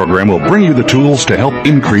radio program will bring you the tools to help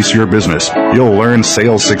increase your business. You'll learn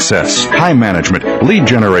sales success, time management, lead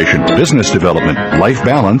generation, business development, life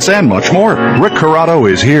balance, and much more. Rick Corrado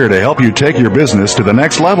is here to help you take your business to the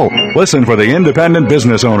next level. Listen for the Independent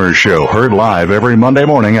Business Owners Show, heard live every Monday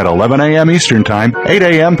morning at 11 a.m. Eastern Time, 8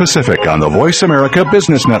 a.m. Pacific on the Voice America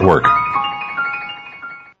Business Network.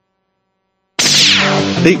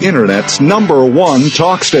 The Internet's #1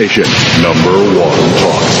 talk station. #1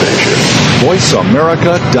 talk station.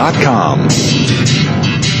 VoiceAmerica.com.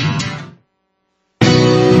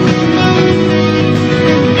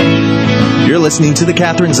 You're listening to The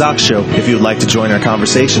Catherine Zox Show. If you would like to join our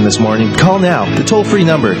conversation this morning, call now. The toll-free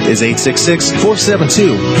number is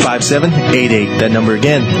 866-472-5788. That number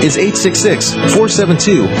again is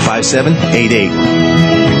 866-472-5788.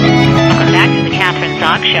 Back to the Catherine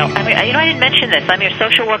Zox Show. I didn't mention this. I'm your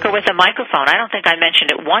social worker with a microphone. I don't think I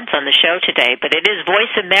mentioned it once on the show today, but it is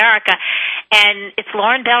Voice America, and it's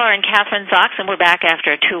Lauren Beller and Catherine Zox, and we're back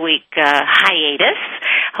after a 2-week hiatus.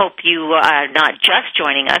 Hope you are not just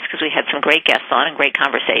joining us, because we had some great guests on and great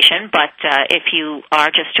conversation, but if you are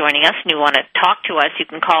just joining us and you want to talk to us, you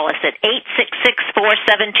can call us at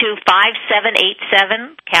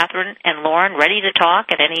 866-472-5787. Catherine and Lauren ready to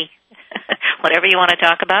talk at any whatever you want to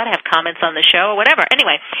talk about, have comments on the show, or whatever.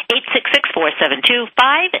 Anyway,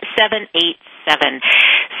 866-472-5787.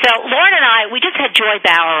 So Lauren and I, we just had Joy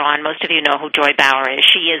Bauer on. Most of you know who Joy Bauer is.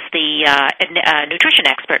 She is the nutrition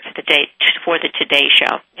expert for the Today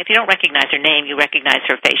Show. If you don't recognize her name, you recognize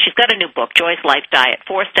her face. She's got a new book, Joy's Life Diet,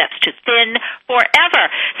 4 Steps to Thin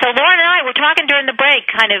Forever. So Lauren and I were talking during the break,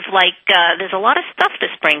 kind of like there's a lot of stuff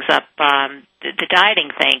this brings up, the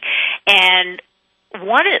dieting thing. And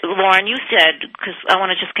Lauren, you said, because I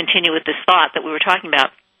want to just continue with this thought that we were talking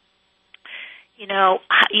about, you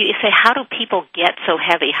say, how do people get so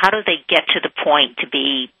heavy? How do they get to the point to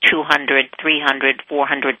be 200, 300,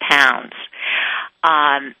 400 pounds?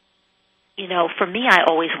 For me, I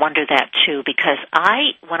always wonder that, too, because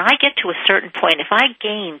when I get to a certain point, if I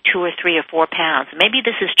gain 2 or 3 or 4 pounds, maybe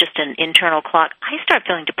this is just an internal clock, I start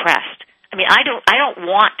feeling depressed. I mean, I don't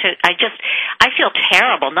want to, I feel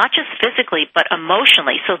terrible, not just physically, but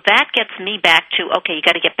emotionally. So that gets me back to, okay, you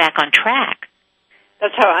got to get back on track.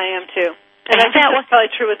 That's how I am, too. And I think that's probably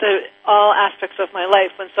true with all aspects of my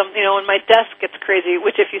life. When when my desk gets crazy,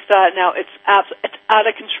 which if you saw it now, it's out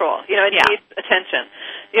of control. It needs attention.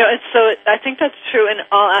 And so I think that's true in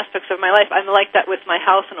all aspects of my life. I'm like that with my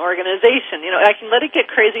house and organization. I can let it get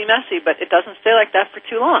crazy messy, but it doesn't stay like that for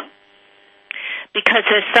too long. Because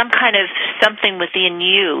there's some kind of something within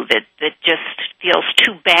you that just feels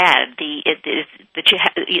too bad.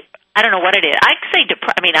 I don't know what it is. I'd say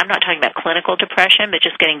I'm not talking about clinical depression, but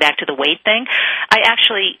just getting back to the weight thing. I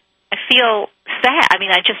feel sad.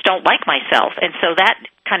 I just don't like myself, and so that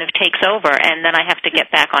kind of takes over, and then I have to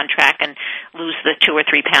get back on track and lose the 2 or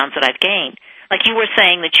 3 pounds that I've gained. Like you were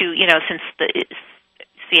saying that since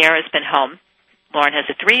Sierra's been home. Lauren has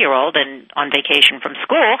a 3-year-old and on vacation from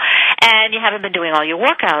school, and you haven't been doing all your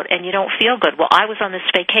workout, and you don't feel good. Well, I was on this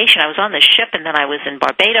vacation. I was on the ship, and then I was in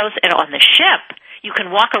Barbados, and on the ship, you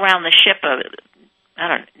can walk around the ship,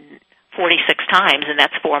 46 times, and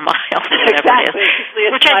that's 4 miles, or whatever it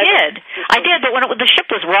is, which I did. But when the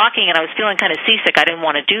ship was rocking and I was feeling kind of seasick, I didn't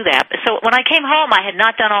want to do that. So when I came home, I had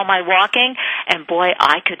not done all my walking, and boy,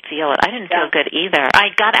 I could feel it. I didn't feel good either.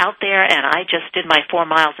 I got out there, and I just did my 4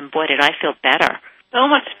 miles, and boy, did I feel better.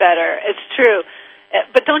 So much better. It's true.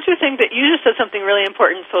 But don't you think that you just said something really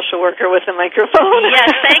important, social worker with a microphone? Yes,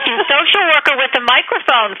 thank you. Social worker with a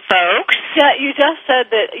microphone, folks. Yeah, you just said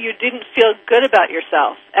that you didn't feel good about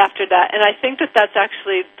yourself after that. And I think that that's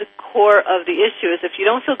actually the core of the issue, is if you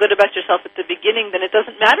don't feel good about yourself at the beginning, then it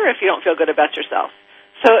doesn't matter if you don't feel good about yourself.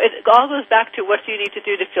 So it all goes back to what do you need to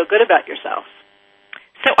do to feel good about yourself.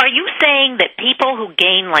 So are you saying that people who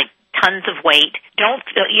gain, like, tons of weight don't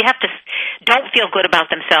feel good about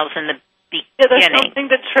themselves in the beginning? Yeah, there's something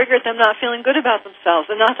that triggered them not feeling good about themselves,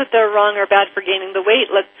 and not that they're wrong or bad for gaining the weight.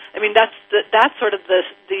 That's sort of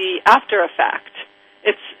the after effect.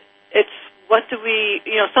 It's what do we,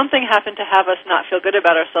 something happened to have us not feel good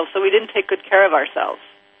about ourselves, so we didn't take good care of ourselves.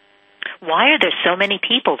 Why are there so many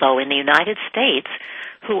people, though, in the United States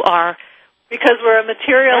who are... Because we're a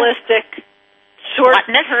materialistic,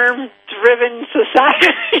 short-term driven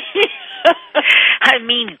society. I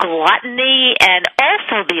mean, gluttony and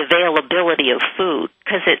also the availability of food,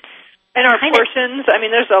 because it's... And our portions,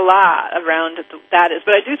 there's a lot around that is.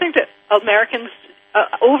 But I do think that Americans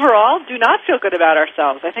overall do not feel good about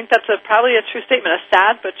ourselves. I think that's probably a true statement, a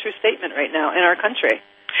sad but true statement right now in our country.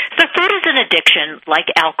 So food is an addiction, like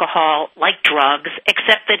alcohol, like drugs,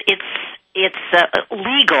 except that it's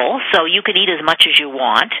legal, so you can eat as much as you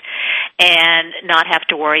want and not have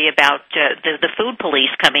to worry about the food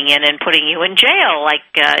police coming in and putting you in jail.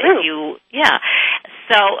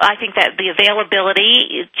 So I think that the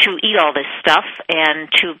availability to eat all this stuff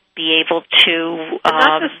and to be able to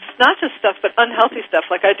not just stuff, but unhealthy stuff.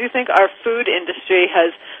 Like, I do think our food industry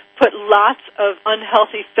has put lots of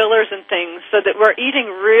unhealthy fillers and things so that we're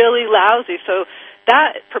eating really lousy. So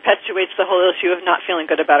that perpetuates the whole issue of not feeling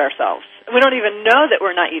good about ourselves. We don't even know that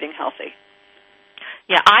we're not eating healthy.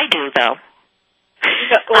 Yeah, I do, though.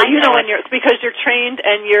 Because you're trained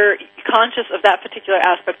and you're conscious of that particular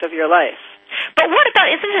aspect of your life. But what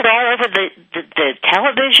about, isn't it all over the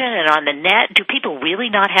television and on the net? Do people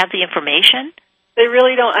really not have the information? They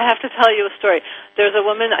really don't. I have to tell you a story. There's a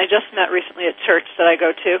woman I just met recently at church that I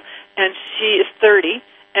go to, and she is 30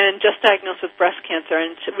 and just diagnosed with breast cancer.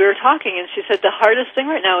 And we were talking, and she said the hardest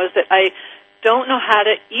thing right now is that I don't know how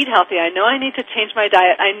to eat healthy. I know I need to change my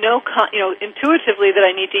diet. I know, intuitively that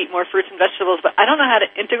I need to eat more fruits and vegetables, but I don't know how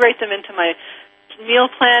to integrate them into my meal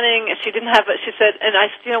planning. And she didn't have it. She said, and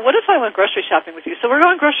I said, what if I went grocery shopping with you? So we're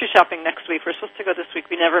going grocery shopping next week. We're supposed to go this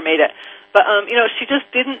week. We never made it. But, she just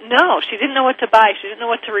didn't know. She didn't know what to buy. She didn't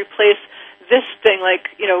know what to replace this thing, like,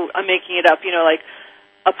 I'm making it up, like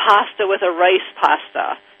a pasta with a rice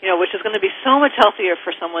pasta, which is going to be so much healthier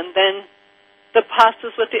for someone than the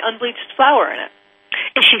pastas with the unbleached flour in it.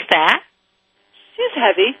 Is she fat? She's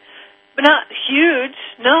heavy, but not huge.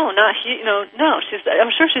 No, not huge. No.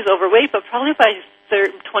 I'm sure she's overweight, but probably by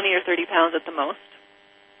 20 or 30 pounds at the most.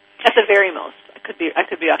 At the very most. I could be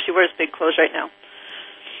off. She wears big clothes right now.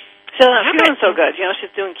 So she's doing so good.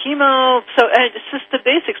 She's doing chemo. So it's just the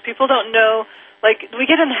basics. People don't know. Like, we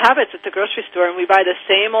get in habits at the grocery store and we buy the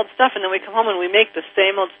same old stuff, and then we come home and we make the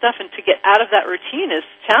same old stuff, and to get out of that routine is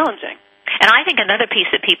challenging. And I think another piece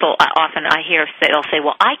that people often I hear they'll say,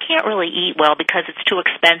 well, I can't really eat well because it's too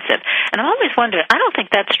expensive. And I'm always wondering, I don't think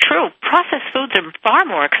that's true. Processed foods are far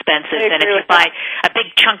more expensive than if you buy a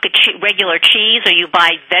big chunk of regular cheese, or you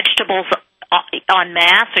buy vegetables en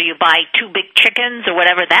masse, or you buy 2 big chickens or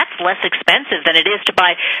whatever. That's less expensive than it is to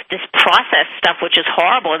buy this processed stuff, which is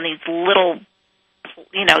horrible, and these little,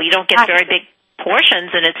 you don't get very big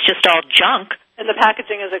portions, and it's just all junk. And the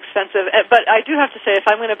packaging is expensive. But I do have to say, if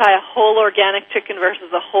I'm going to buy a whole organic chicken versus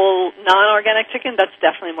a whole non-organic chicken, that's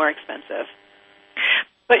definitely more expensive.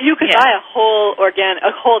 But you could buy a whole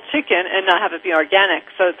chicken and not have it be organic.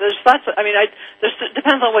 So there's lots of, it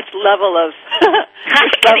depends on which level of I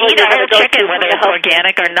can eat a whole chicken whether it's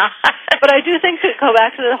organic or not. But I do think, to go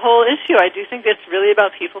back to the whole issue, I do think it's really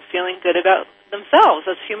about people feeling good about themselves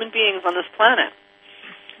as human beings on this planet.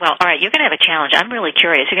 Well, all right, you're going to have a challenge. I'm really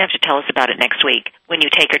curious. You're going to have to tell us about it next week when you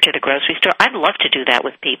take her to the grocery store. I'd love to do that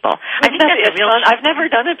with people. I think that's a real fun. I've never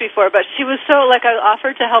done it before, but she was so, I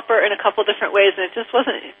offered to help her in a couple different ways, and it just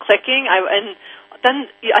wasn't clicking. And then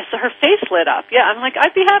I saw her face lit up. Yeah, I'm like,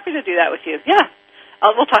 I'd be happy to do that with you. Yeah.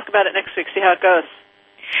 We'll talk about it next week, see how it goes.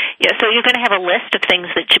 Yeah, so you're going to have a list of things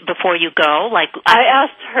that before you go? I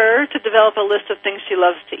asked her to develop a list of things she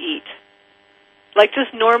loves to eat. Like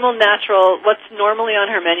just normal, natural, what's normally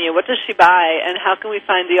on her menu, what does she buy, and how can we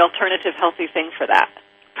find the alternative healthy thing for that?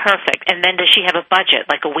 Perfect. And then does she have a budget,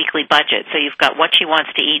 like a weekly budget? So you've got what she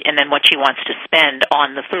wants to eat and then what she wants to spend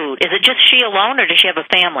on the food. Is it just she alone, or does she have a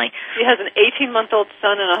family? She has an 18-month-old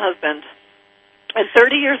son and a husband, and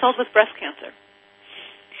 30 years old with breast cancer.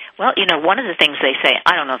 Well, one of the things they say,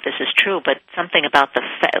 I don't know if this is true, but something about the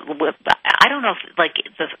fat, I don't know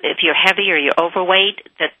if you're heavy or you're overweight,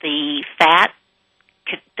 that the fat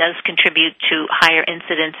does contribute to higher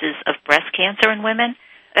incidences of breast cancer in women.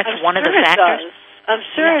 That's one of the factors. I'm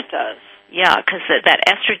sure it does. Yeah, because that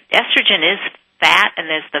estrogen is fat, and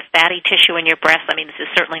there's the fatty tissue in your breast. I mean, this is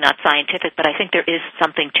certainly not scientific, but I think there is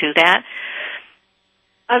something to that.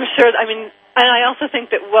 I'm sure. And I also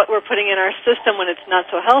think that what we're putting in our system when it's not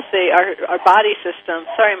so healthy, our body system.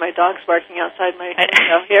 Sorry, my dog's barking outside my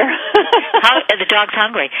window here. The dog's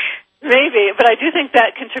hungry. Maybe, but I do think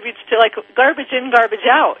that contributes to garbage in, garbage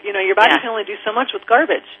out. Your body can only do so much with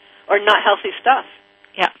garbage or not healthy stuff.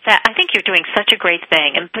 Yeah, I think you're doing such a great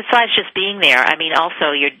thing. And besides just being there,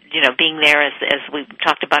 also you're, being there as we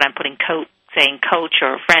talked about, I'm putting saying coach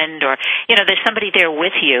or a friend or, there's somebody there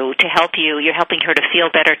with you to help you. You're helping her to feel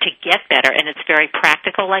better, to get better, and it's very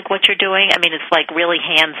practical like what you're doing. It's really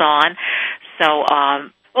hands-on. So,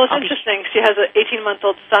 well, it's interesting. She has an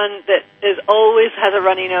 18-month-old son that always has a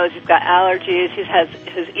runny nose. He's got allergies. His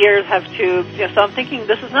ears have tubes. So I'm thinking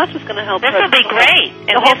this is not just going to help. This will be great.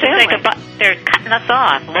 And the whole family. They're cutting us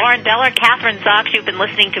off. Lauren Beller, Catherine Zox, you've been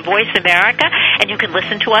listening to Voice America, and you can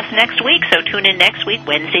listen to us next week. So tune in next week,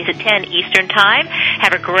 Wednesdays at 10 Eastern Time.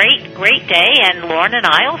 Have a great, great day, and Lauren and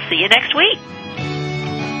I will see you next week.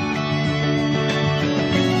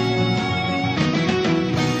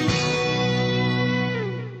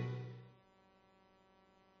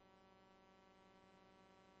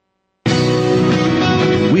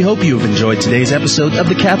 We hope you have enjoyed today's episode of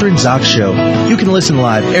The Catherine Zox Show. You can listen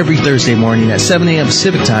live every Thursday morning at 7 a.m.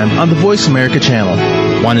 Pacific Time on the Voice America channel.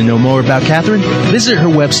 Want to know more about Catherine? Visit her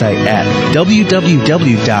website at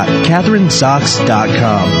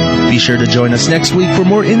www.catherinezox.com. Be sure to join us next week for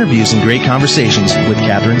more interviews and great conversations with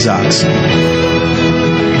Catherine Zox.